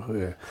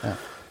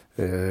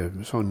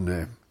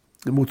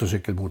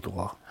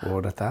motorsykkelmotorer.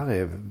 Og dette her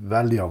er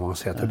veldig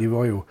avansert. Og de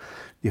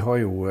har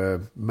jo,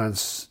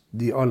 mens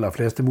de aller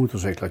fleste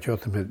motorsykler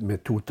kjørte med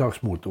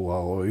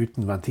totaksmotorer og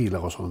uten ventiler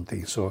og sånne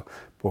ting, så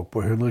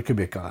på 100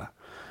 kubikkere,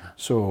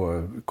 så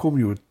kom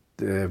jo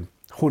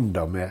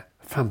Honda med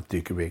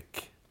 50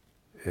 kubikk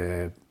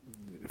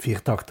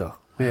firtakter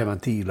med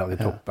ventiler i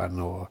toppen.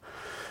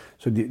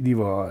 Så de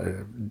var,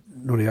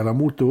 når det gjelder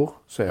motor,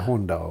 så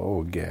Honda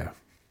og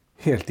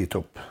helt i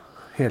topp.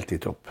 Helt i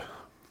topp.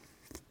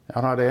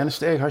 Ja, det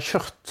eneste jeg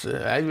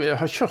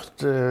har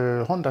kjørt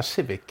Honda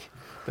Civic.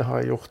 Det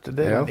har jeg gjort.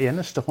 Det den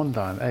eneste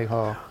Hondaen jeg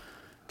har,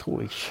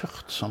 tror jeg,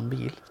 kjørt som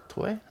bil,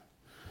 tror jeg.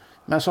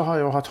 Men så har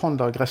jeg jo hatt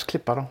Honda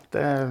gressklipper, da.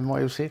 Det må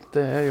jeg jo si.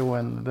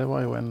 Det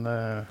var jo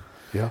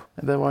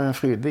en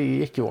fryd. De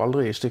gikk jo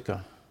aldri i stykker.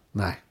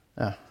 Nei.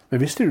 Ja. Men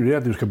visste du det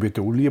at du skal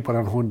bytte olje på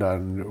den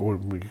Hondaen og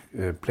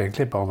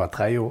plenklipper hver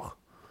 3 år?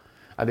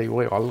 Ja, det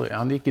gjorde jeg aldri.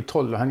 Han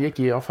gikk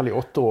i hvert fall i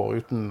 8 år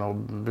uten å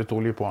bytte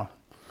olje på han.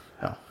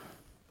 Ja.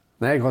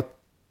 Nei,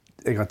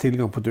 jeg har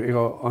tilgang på jeg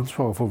har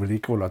ansvaret for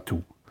vedlikehold av 2.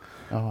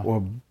 Aha.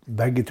 Og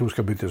begge 2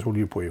 skal byttes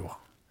olje på i år.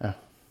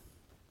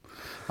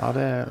 Ja,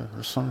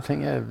 sånne ting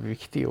er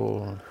viktig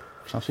å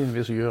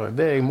sannsynligvis å gjøre.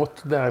 Det jeg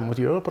måtte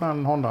gjøre på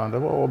den Hondaen, det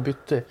var å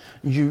bytte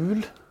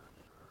hjul.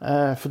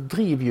 For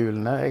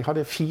drivhjulene, jeg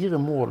hadde 4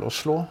 mål å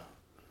slå.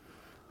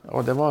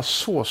 Og det var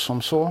så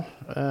som så,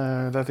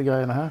 dette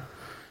greiene her.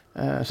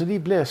 Så de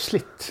ble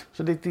slitt,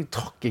 så de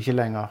trakk ikke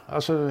lenger.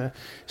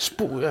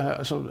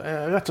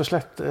 Rett og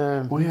slett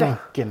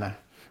dekkene,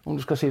 om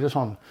du skal si det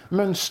sånn.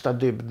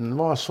 Mønsterdybden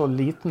var så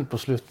liten på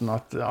slutten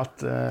at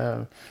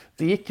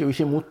det gikk jo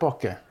ikke i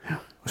motbakke.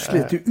 Og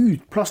slet du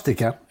ut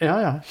plastikken?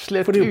 Ja,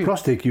 slet ut. For det er jo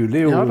plastikkhjul, det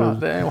er jo... Ja da,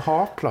 det er jo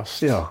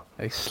havplast. Ja.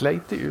 Jeg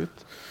sleit det ut.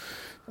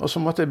 Og så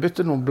måtte jeg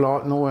bytte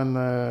noen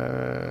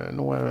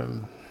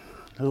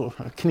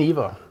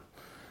kniver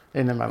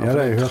innimellom.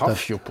 Ja, jeg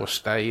traff jo på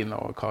stein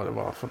og hva det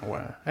var for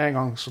noe. En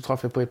gang så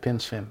traff jeg på et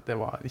pinnsvin. Det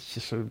var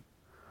ikke så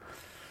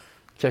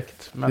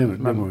kjekt. Det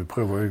må vi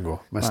prøve å unngå.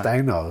 Men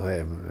steiner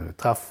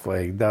treffer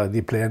jeg, der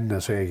de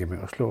plenene som jeg er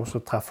med å slå, så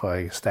treffer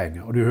jeg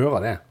steiner. Og du hører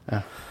det.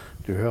 Ja.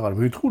 Du hører det,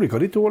 men utrolig hva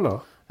de tåler.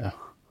 Ja.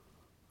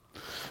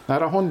 Nei,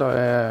 da Honda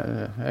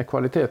er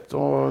kvalitet.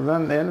 Og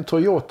den ene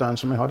Toyotaen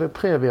som jeg hadde,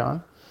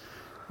 Previaen,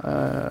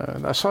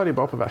 der sa de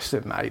bare på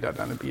verkstedet, nei da,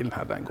 denne bilen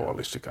her, den går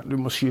aldri i stykker. Du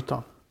må skyte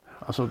den.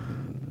 Altså,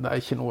 det er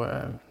ikke noe...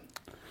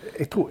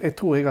 Jeg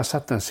tror jeg har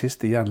sett den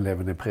siste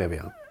gjenlevende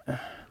Previaen.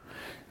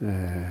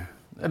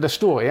 Det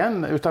står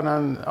igjen ut av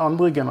den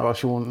andre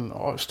generasjonen,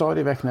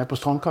 stadig vekk ned på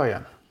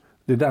Strandkaien.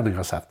 Det er den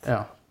jeg har sett.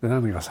 Ja. Det er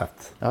den jeg har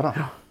sett. Ja da.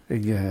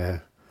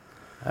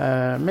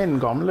 Min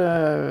gamle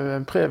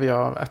Previa,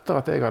 etter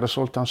at jeg hadde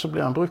solgt den, så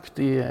ble han brukt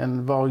i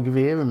en Varg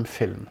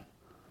Veum-film.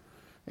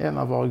 En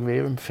av Varg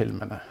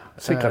Veum-filmene.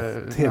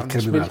 Sikkert helt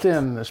kriminelt.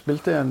 Han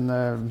spilte en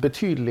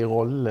betydelig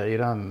rolle i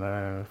den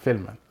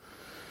filmen.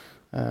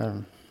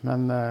 Men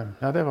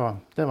ja, det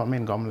var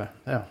min gamle.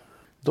 Ja.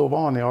 Da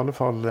var han i alle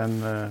fall en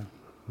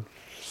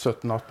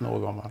 17-18 år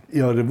gammel.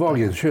 Ja, det var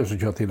en selv som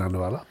kjørte inn den,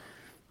 eller?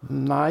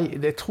 Nei,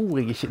 det tror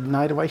jeg ikke.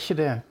 Nei, det var ikke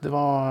det. Det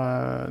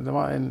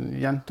var en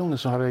jentunge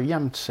som hadde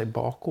gjemt seg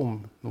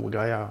bakom noe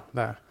greier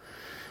der.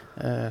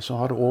 Som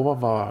hadde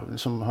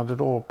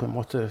da på en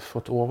måte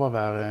fått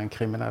overvære en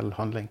kriminell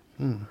handling.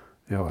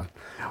 Ja,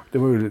 det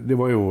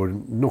var jo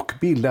nok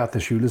bil der til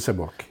å skjule seg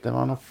bak. Det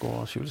var nok å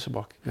skjule seg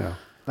bak. Ja.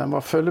 Den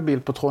var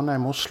følgebil på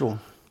Trondheim-Oslo.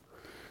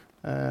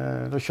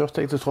 Da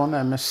kjørte jeg til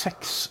Trondheim med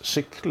 6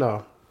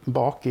 sykler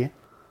baki.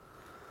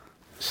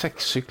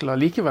 6 sykler.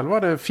 Likevel var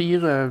det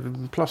 4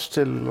 plass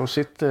til å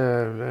sitte...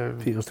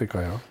 4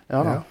 stykker, ja. Ja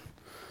da.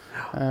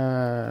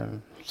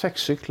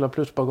 6 sykler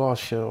pluss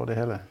bagasje og det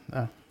hele.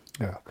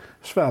 Ja.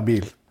 Svær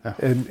bil. Ja.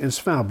 En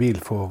svær bil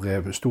for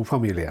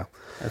storfamilier.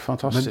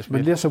 Fantastisk bil.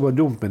 Men det som var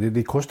dumt med det,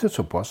 de kostet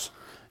såpass.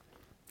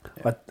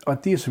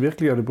 At de som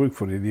virkelig hadde bruk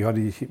for det, var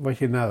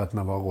ikke i nærheten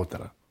av å ha råd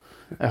til det.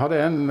 Jeg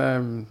hadde en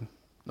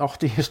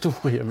artig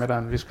historie med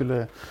den. Vi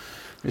skulle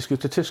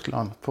til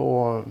Tyskland på...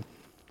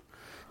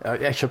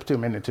 Jeg kjøpte jo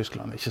min i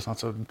Tyskland, ikke sant?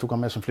 Så tok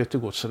han med som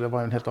flyttegods, så det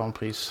var jo en helt annen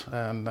pris.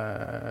 Jeg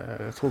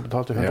tror jeg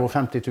betalte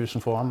 150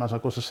 000 for han, mens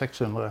han kostet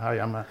 600 her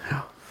hjemme.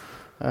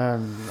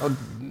 Og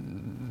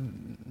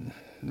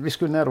vi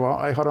skulle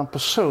nedover. Jeg hadde han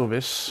på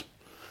service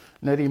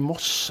nede i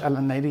Moss, eller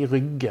nede i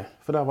Rygge,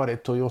 for der var det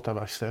et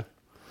Toyota-verksted.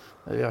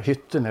 Jeg har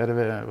hytte nede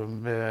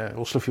ved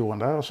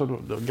Oslofjorden der, og så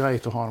det var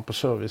greit å ha han på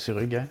service i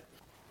Rygge.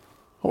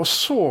 Og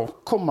så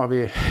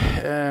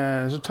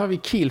så tar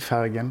vi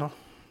Kiel-fergen da.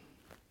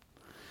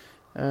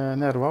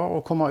 Nedover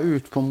og kommer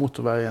ut på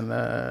motorveien,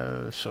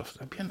 så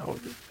det begynner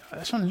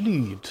en sånn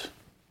lyd.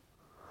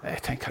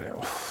 Jeg tenker det,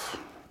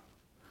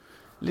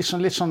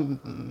 litt sånn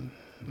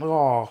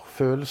rar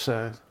følelse.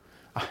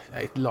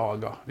 Et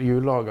lager,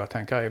 hjullager,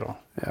 tenker jeg da.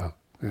 Ja.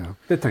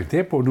 Det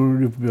tenkte jeg på når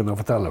du begynner å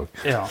fortelle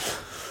også. Ja.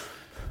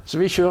 Så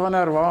vi kjører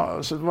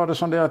nedover, så var det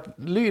sånn det at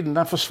lyden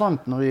den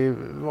forsvant når vi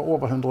var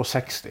over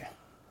 160.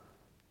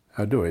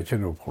 Ja, da er ikke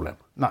noe problem.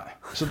 Nei,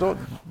 så da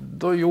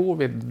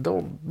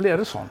ble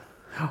det sånn.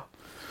 Ja.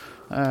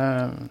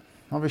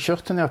 Når vi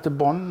kjørte ned til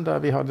Bonn, der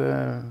vi hadde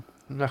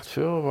vært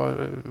før,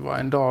 var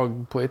en dag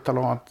på et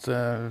eller annet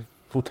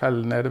hotell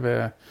nede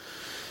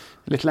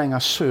litt lenger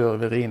sør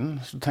ved Rhinen.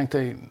 Så tenkte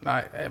jeg,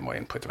 nei, jeg må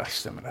inn på et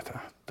verksted med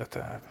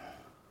dette.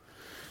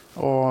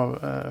 Og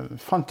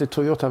fant et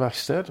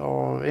Toyota-verksted,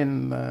 og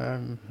inn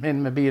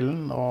med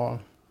bilen, og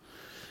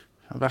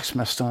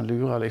verksmesteren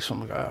lurer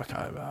liksom, hva er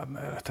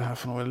dette her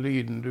for noe?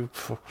 Lyden du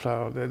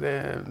forklarer, det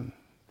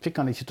fikk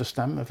han ikke til å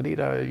stemme, for de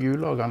der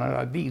hjullagene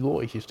der, de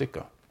går ikke i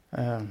stykker.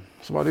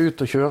 Så var det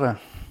ut å kjøre,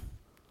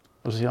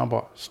 og så sier han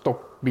bare,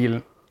 stopp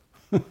bilen.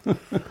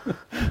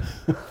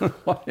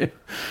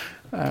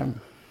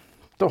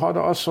 Da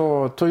hadde altså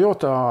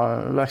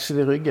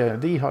Toyota-verkstedet i Rygge,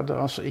 de hadde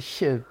altså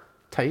ikke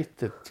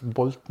teitet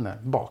boltene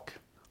bak.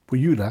 På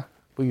hjulet?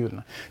 På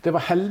hjulene. Det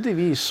var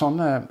heldigvis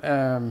sånne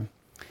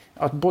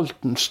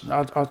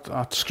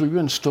at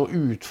skruen står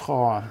ut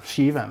fra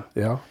skiven,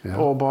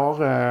 og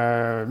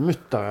bare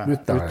mutteret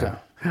ute.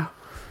 Ja.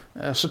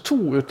 Så 2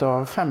 ut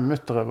av 5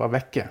 muttere var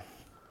vekke.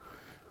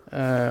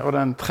 Og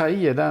den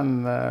tredje,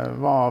 den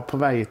var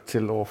på vei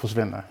til å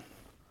forsvinne.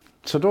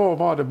 Så da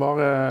var det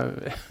bare...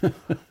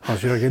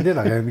 Det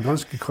der er en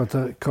ganske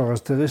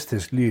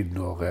karakteristisk lyd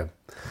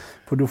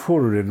for da får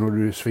du det når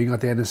du svinger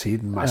til ene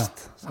siden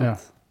mest.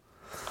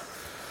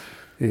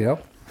 Ja.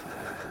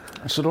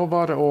 Så da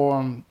var det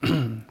å...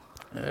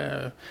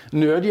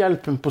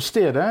 nødhjelpen på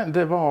stedet,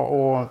 det var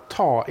å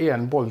ta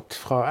en bolt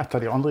fra et av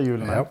de andre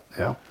hjulene.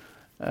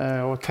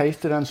 Og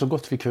teite den så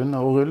godt vi kunne,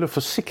 og rulle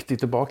forsiktig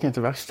tilbake inn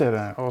til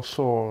verkstedet, og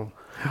så...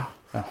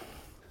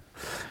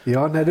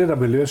 Ja, nei, det der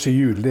med løse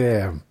hjul,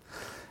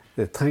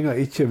 det trenger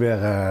ikke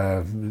være...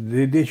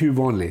 Det er ikke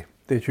uvanlig.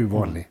 Det er ikke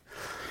uvanlig.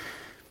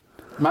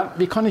 Men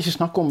vi kan ikke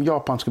snakke om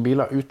japanske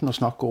biler uten å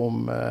snakke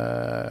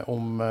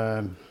om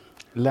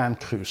Land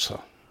Cruiser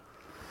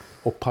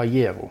og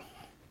Pajero.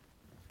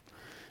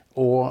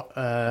 Og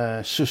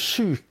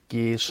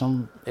Suzuki,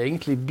 som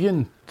egentlig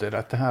begynte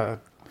dette her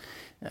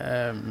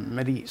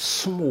med de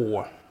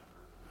små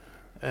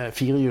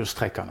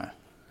firehjulstrekkerne.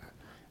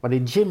 Var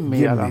det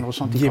Jimmy eller noe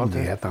sånt?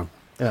 Jimmy heter han.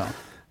 Ja.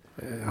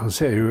 Han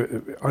ser jo,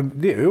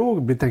 det er jo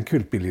blitt en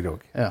kultbil i dag.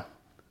 Ja.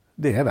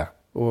 Det er det.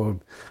 Og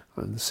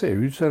han ser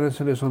ut som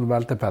det er sånn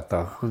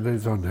veltepetter. Han er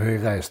litt sånn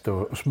høyreist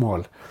og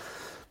smal.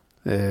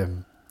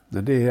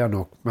 Det er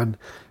nok. Men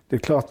det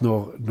er klart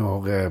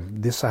når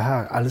disse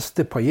her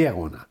eldste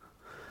Pajeroene,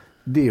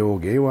 det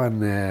også er jo en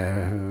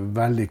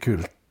veldig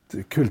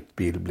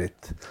kultbil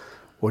blitt.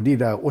 Og de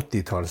der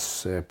 80-talls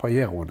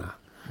Pajeroene,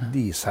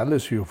 de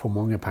selges jo for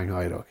mange penger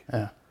i dag.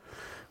 Ja.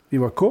 De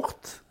var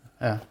kort,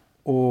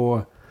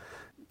 og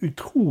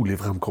utrolig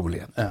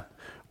fremkommelige. Ja.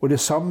 Og det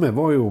samme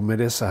var jo med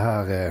disse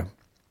her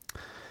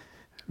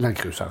Land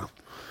Cruiseren.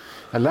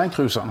 Ja, Land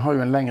Cruiseren har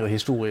jo en lengre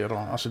historie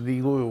da. Altså, de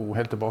går jo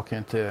helt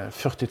tilbake til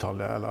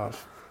 40-tallet, eller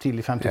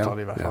tidlig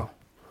 50-tallet i hvert fall.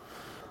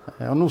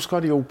 Og nå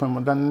skal de jo på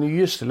den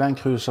nyeste Land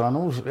Cruiseren,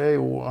 nå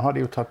har de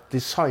jo tatt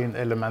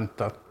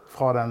designelementer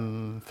fra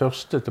den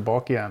første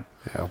tilbake igjen.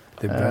 Ja,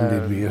 det er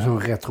veldig mye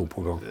sånn retro på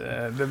gang.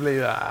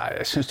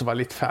 Jeg synes det var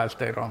litt fælt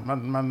det da,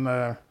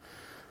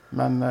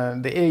 men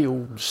det er jo,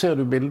 ser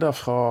du bilder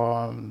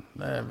fra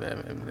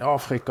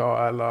Afrika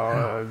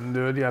eller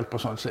nødhjelp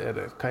og sånt, så er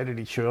det, hva er det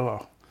de kjører?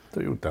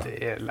 Det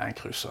er Land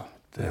Cruiser.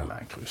 Det er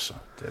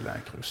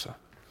Land Cruiser.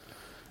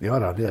 Ja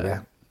da, det er det.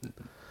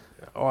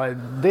 Og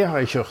det har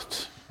jeg kjørt.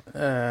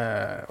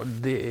 Og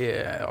det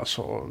er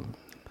altså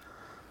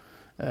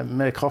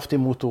med kraftig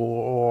motor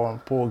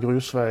og på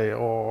grusvei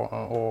og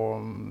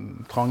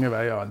trange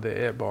veier, det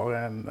er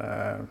bare en...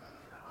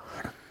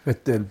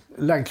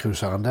 Land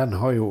Cruiseren, den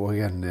har jo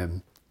også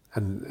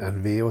en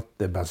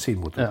V8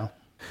 bensinmotor. Ja.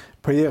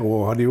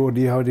 Pajero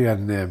hadde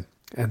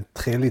en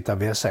 3 liter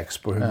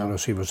V6 på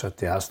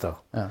 177 hester.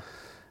 Ja.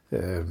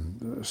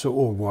 Så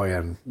også var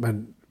en,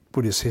 men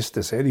på det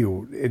siste så er det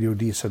jo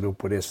diesel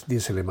på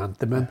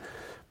dieselementet. Men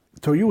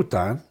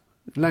Toyotaen,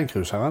 Land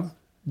Cruiseren,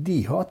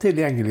 de har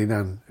tilgjengelig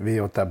den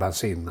V8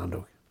 bensinen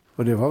enda.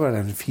 Og det var vel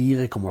en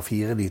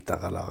 4,4 liter,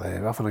 eller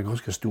i hvert fall en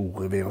ganske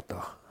stor V8.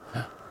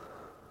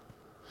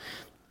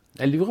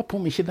 Jeg lurer på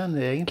om ikke den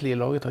egentlig er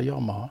laget av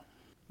Yamaha.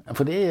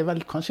 For det er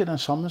vel kanskje den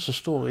samme som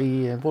står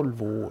i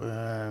Volvo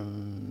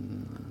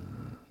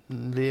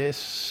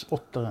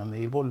VS8-eren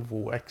i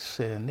Volvo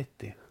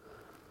XC90.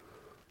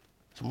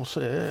 Som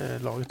også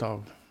er laget av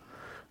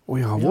Og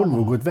har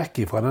Volvo gått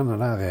vekk fra denne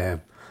der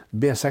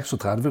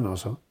B36,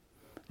 altså?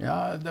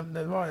 Ja,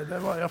 det var i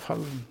hvert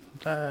fall...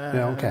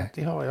 Okay.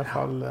 De har i hvert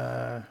fall...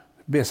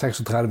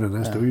 B36,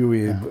 den står jo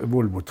i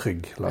Volvo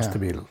Trygg,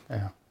 lastebilen.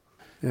 Ja.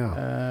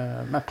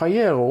 Men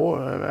Pajero,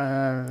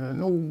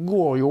 nå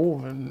går jo,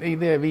 i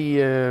det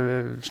vi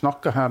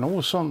snakker her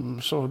nå,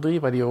 så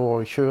driver de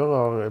og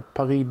kjører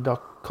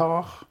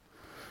Paris-Dakar,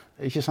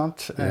 ikke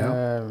sant?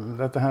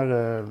 Dette her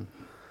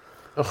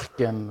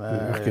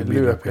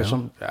ørkenløpet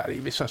som,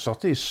 hvis jeg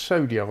satt i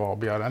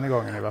Saudi-Arabia denne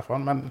gangen i hvert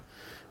fall, men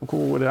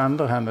hvor det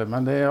endrer henne,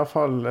 men det er i hvert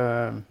fall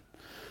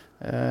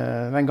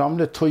den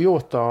gamle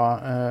Toyota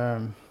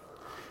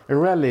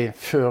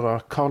rallyfører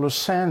Carlos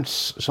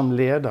Sainz som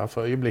leder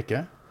for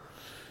øyeblikket.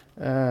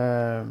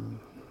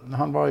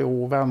 Han var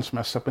jo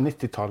verdensmester på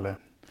 90-tallet.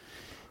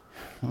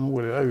 Nå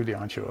er det Audi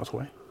han kjører, tror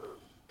jeg.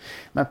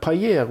 Men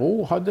Pajero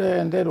hadde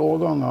en del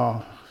årganger,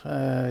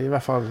 i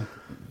hvert fall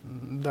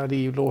der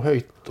de lå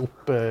høyt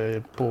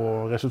oppe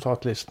på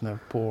resultatlistene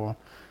på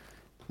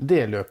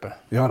det løpet.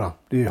 Ja da,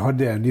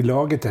 de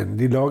laget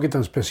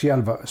en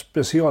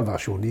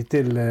spesialversjon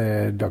til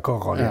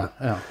Dakar-rallyen.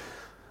 Ja.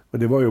 Og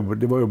det var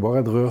jo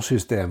bare et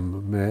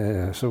rørsystem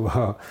som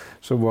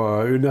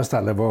var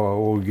understellet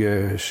og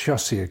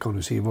chassis, kan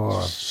du si.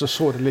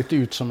 Så det litt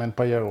ut som en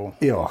Pajero.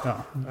 Ja.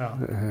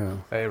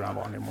 Det er jo den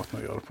vanlige måten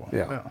å gjøre det på.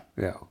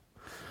 Ja.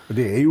 Og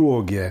det er jo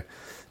også,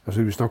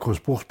 altså vi snakker om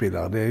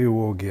sportsbiler, det er jo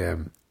også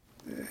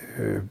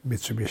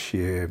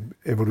Mitsubishi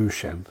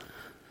Evolution.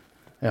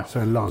 Ja. Så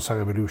en Lancer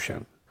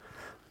Evolution.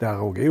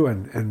 Der også er jo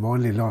en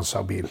vanlig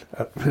Lancer-bil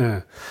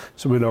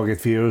som er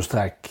laget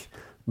firehjulstrekk.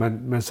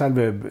 Men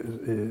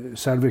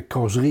selve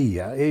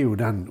karosseriet er jo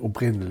den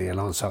opprinnelige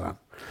Lanceren.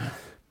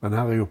 Men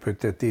her er jo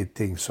puttet de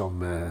ting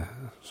som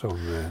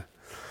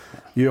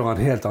gjør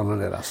den helt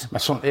annerledes.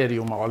 Men sånn er det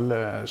jo med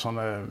alle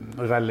sånne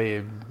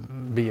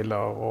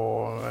rallybiler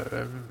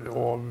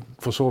og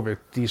for så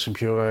vidt de som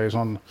kjører i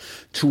sånn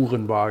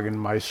Tourenwagen,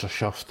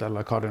 Meisterschaft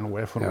eller hva det nå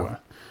er for noe.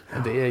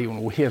 Det er jo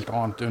noe helt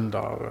annet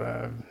under.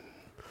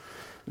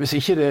 Hvis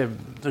ikke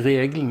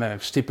reglene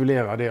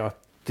stipulerer det at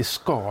det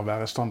skal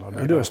være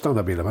standardbiler. Ja, det er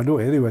standardbiler, men da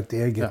er det jo et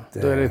eget,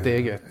 da er det et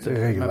eget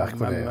regelverk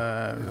for det. Men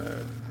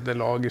det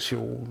lages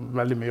jo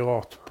veldig mye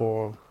rart på.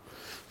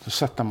 Så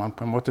setter man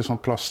på en måte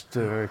sånn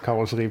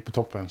plastkarosseri på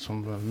toppen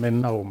som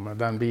minner om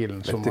den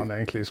bilen som man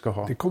egentlig skal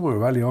ha. Det kommer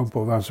jo veldig an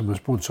på hvem som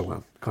er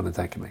sponsoren, kan jeg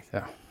tenke meg.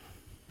 Ja.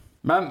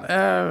 Men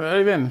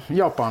Øyvind,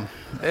 Japan,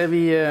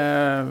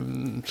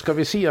 skal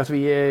vi si at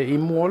vi er i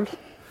mål?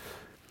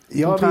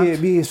 Ja,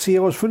 vi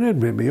sier oss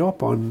fornøyd med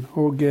Japan,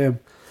 og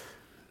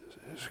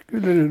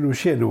skulle det nå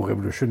skje noe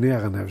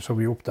revolusjonerende som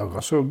vi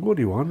oppdager, så går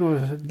det jo an å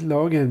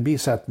lage en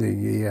bisetning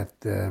i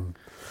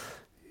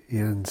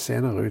en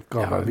senere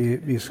utgave.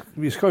 Ja.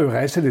 Vi skal jo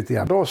reise litt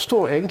igjen. Da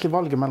står egentlig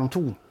valget mellom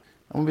to.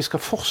 Om vi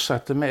skal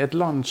fortsette med et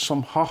land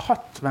som har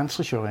hatt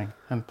venstrekjøring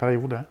en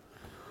periode,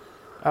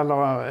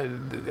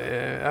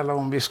 eller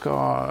om vi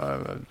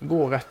skal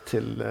gå rett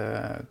til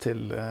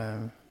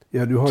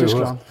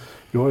Tyskland.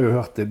 Du har jo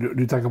hørt det.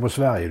 Du tenker på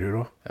Sverige, du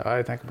da? Ja,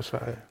 jeg tenker på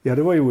Sverige. Ja,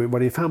 var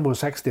det i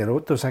 65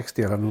 eller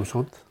 68 eller noe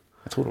sånt?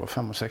 Jeg tror det var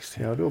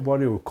 65. Ja, da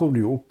kom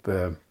det jo opp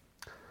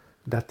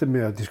dette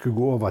med at de skulle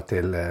gå over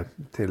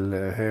til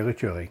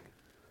høyrekjøring.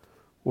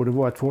 Og det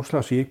var et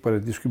forslag som gikk på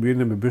at de skulle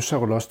begynne med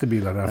busser og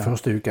lastebiler den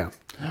første uken.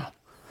 Ja.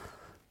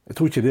 Jeg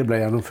tror ikke det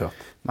ble gjennomført.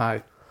 Nei.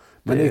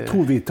 Men jeg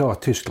tror vi tar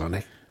Tyskland,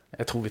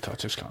 Jeg tror vi tar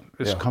Tyskland.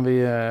 Så kan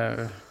vi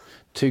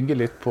tygge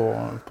litt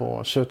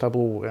på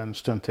Søterbror en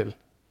stund til.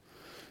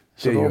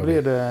 Så da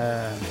blir det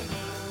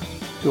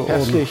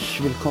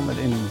herzlich willkommen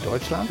in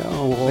Deutschland. Ja,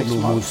 og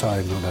Ordno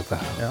Monsheim og dette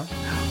her. Ja.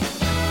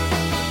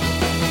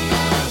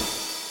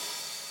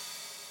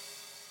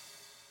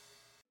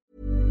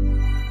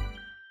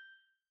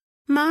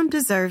 Mom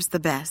deserves the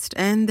best,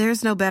 and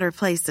there's no better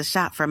place to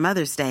shop for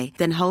Mother's Day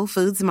than Whole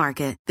Foods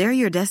Market. They're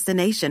your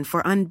destination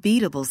for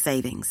unbeatable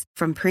savings,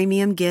 from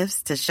premium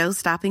gifts to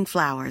show-stopping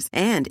flowers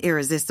and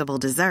irresistible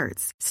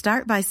desserts.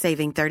 Start by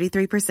saving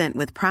 33%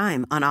 with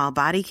Prime on all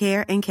body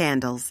care and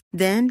candles.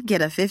 Then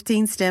get a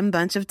 15-stem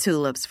bunch of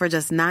tulips for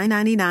just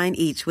 $9.99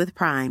 each with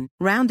Prime.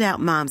 Round out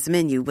Mom's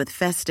menu with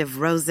festive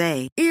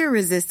rosé,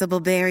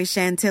 irresistible berry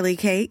chantilly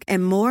cake,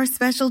 and more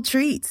special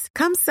treats.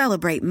 Come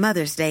celebrate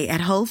Mother's Day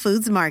at Whole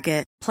Foods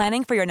Market.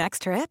 Planning for your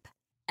next trip?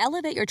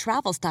 Elevate your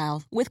travel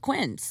style with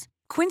Quince.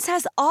 Quince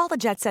has all the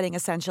jet-setting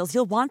essentials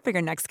you'll want for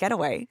your next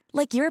getaway,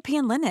 like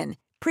European linen,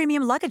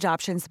 premium luggage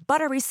options,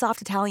 buttery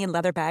soft Italian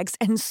leather bags,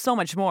 and so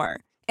much more.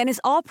 And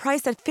is all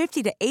priced at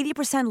 50 to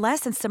 80%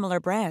 less than similar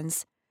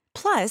brands.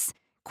 Plus,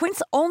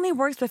 Quince only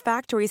works with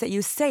factories that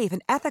use safe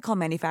and ethical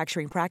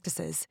manufacturing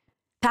practices.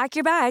 Pack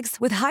your bags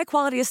with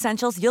high-quality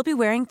essentials you'll be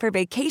wearing for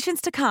vacations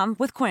to come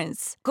with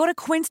Quince. Go to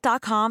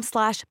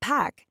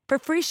quince.com/pack for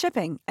free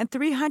shipping and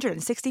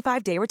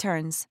 365-day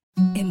returns.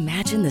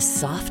 Imagine the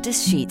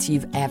softest sheets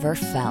you've ever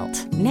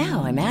felt.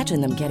 Now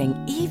imagine them getting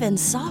even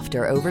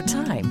softer over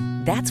time.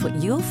 That's what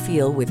you'll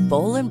feel with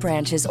Boll &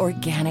 Branch's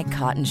organic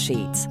cotton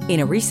sheets. In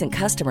a recent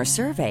customer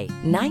survey,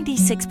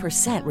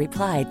 96%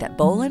 replied that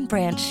Boll &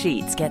 Branch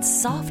sheets get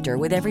softer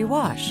with every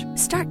wash.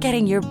 Start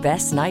getting your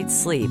best night's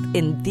sleep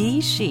in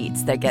these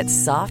sheets that get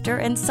softer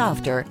and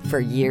softer for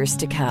years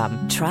to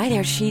come. Try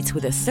their sheets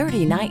with a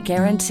 30-night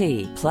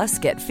guarantee. Plus,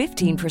 get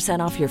 15%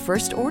 off your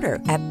first order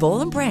at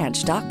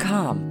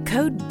bollandbranch.com.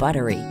 Code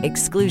BUTTERY.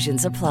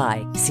 Exclusions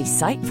apply. See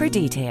site for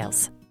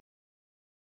details.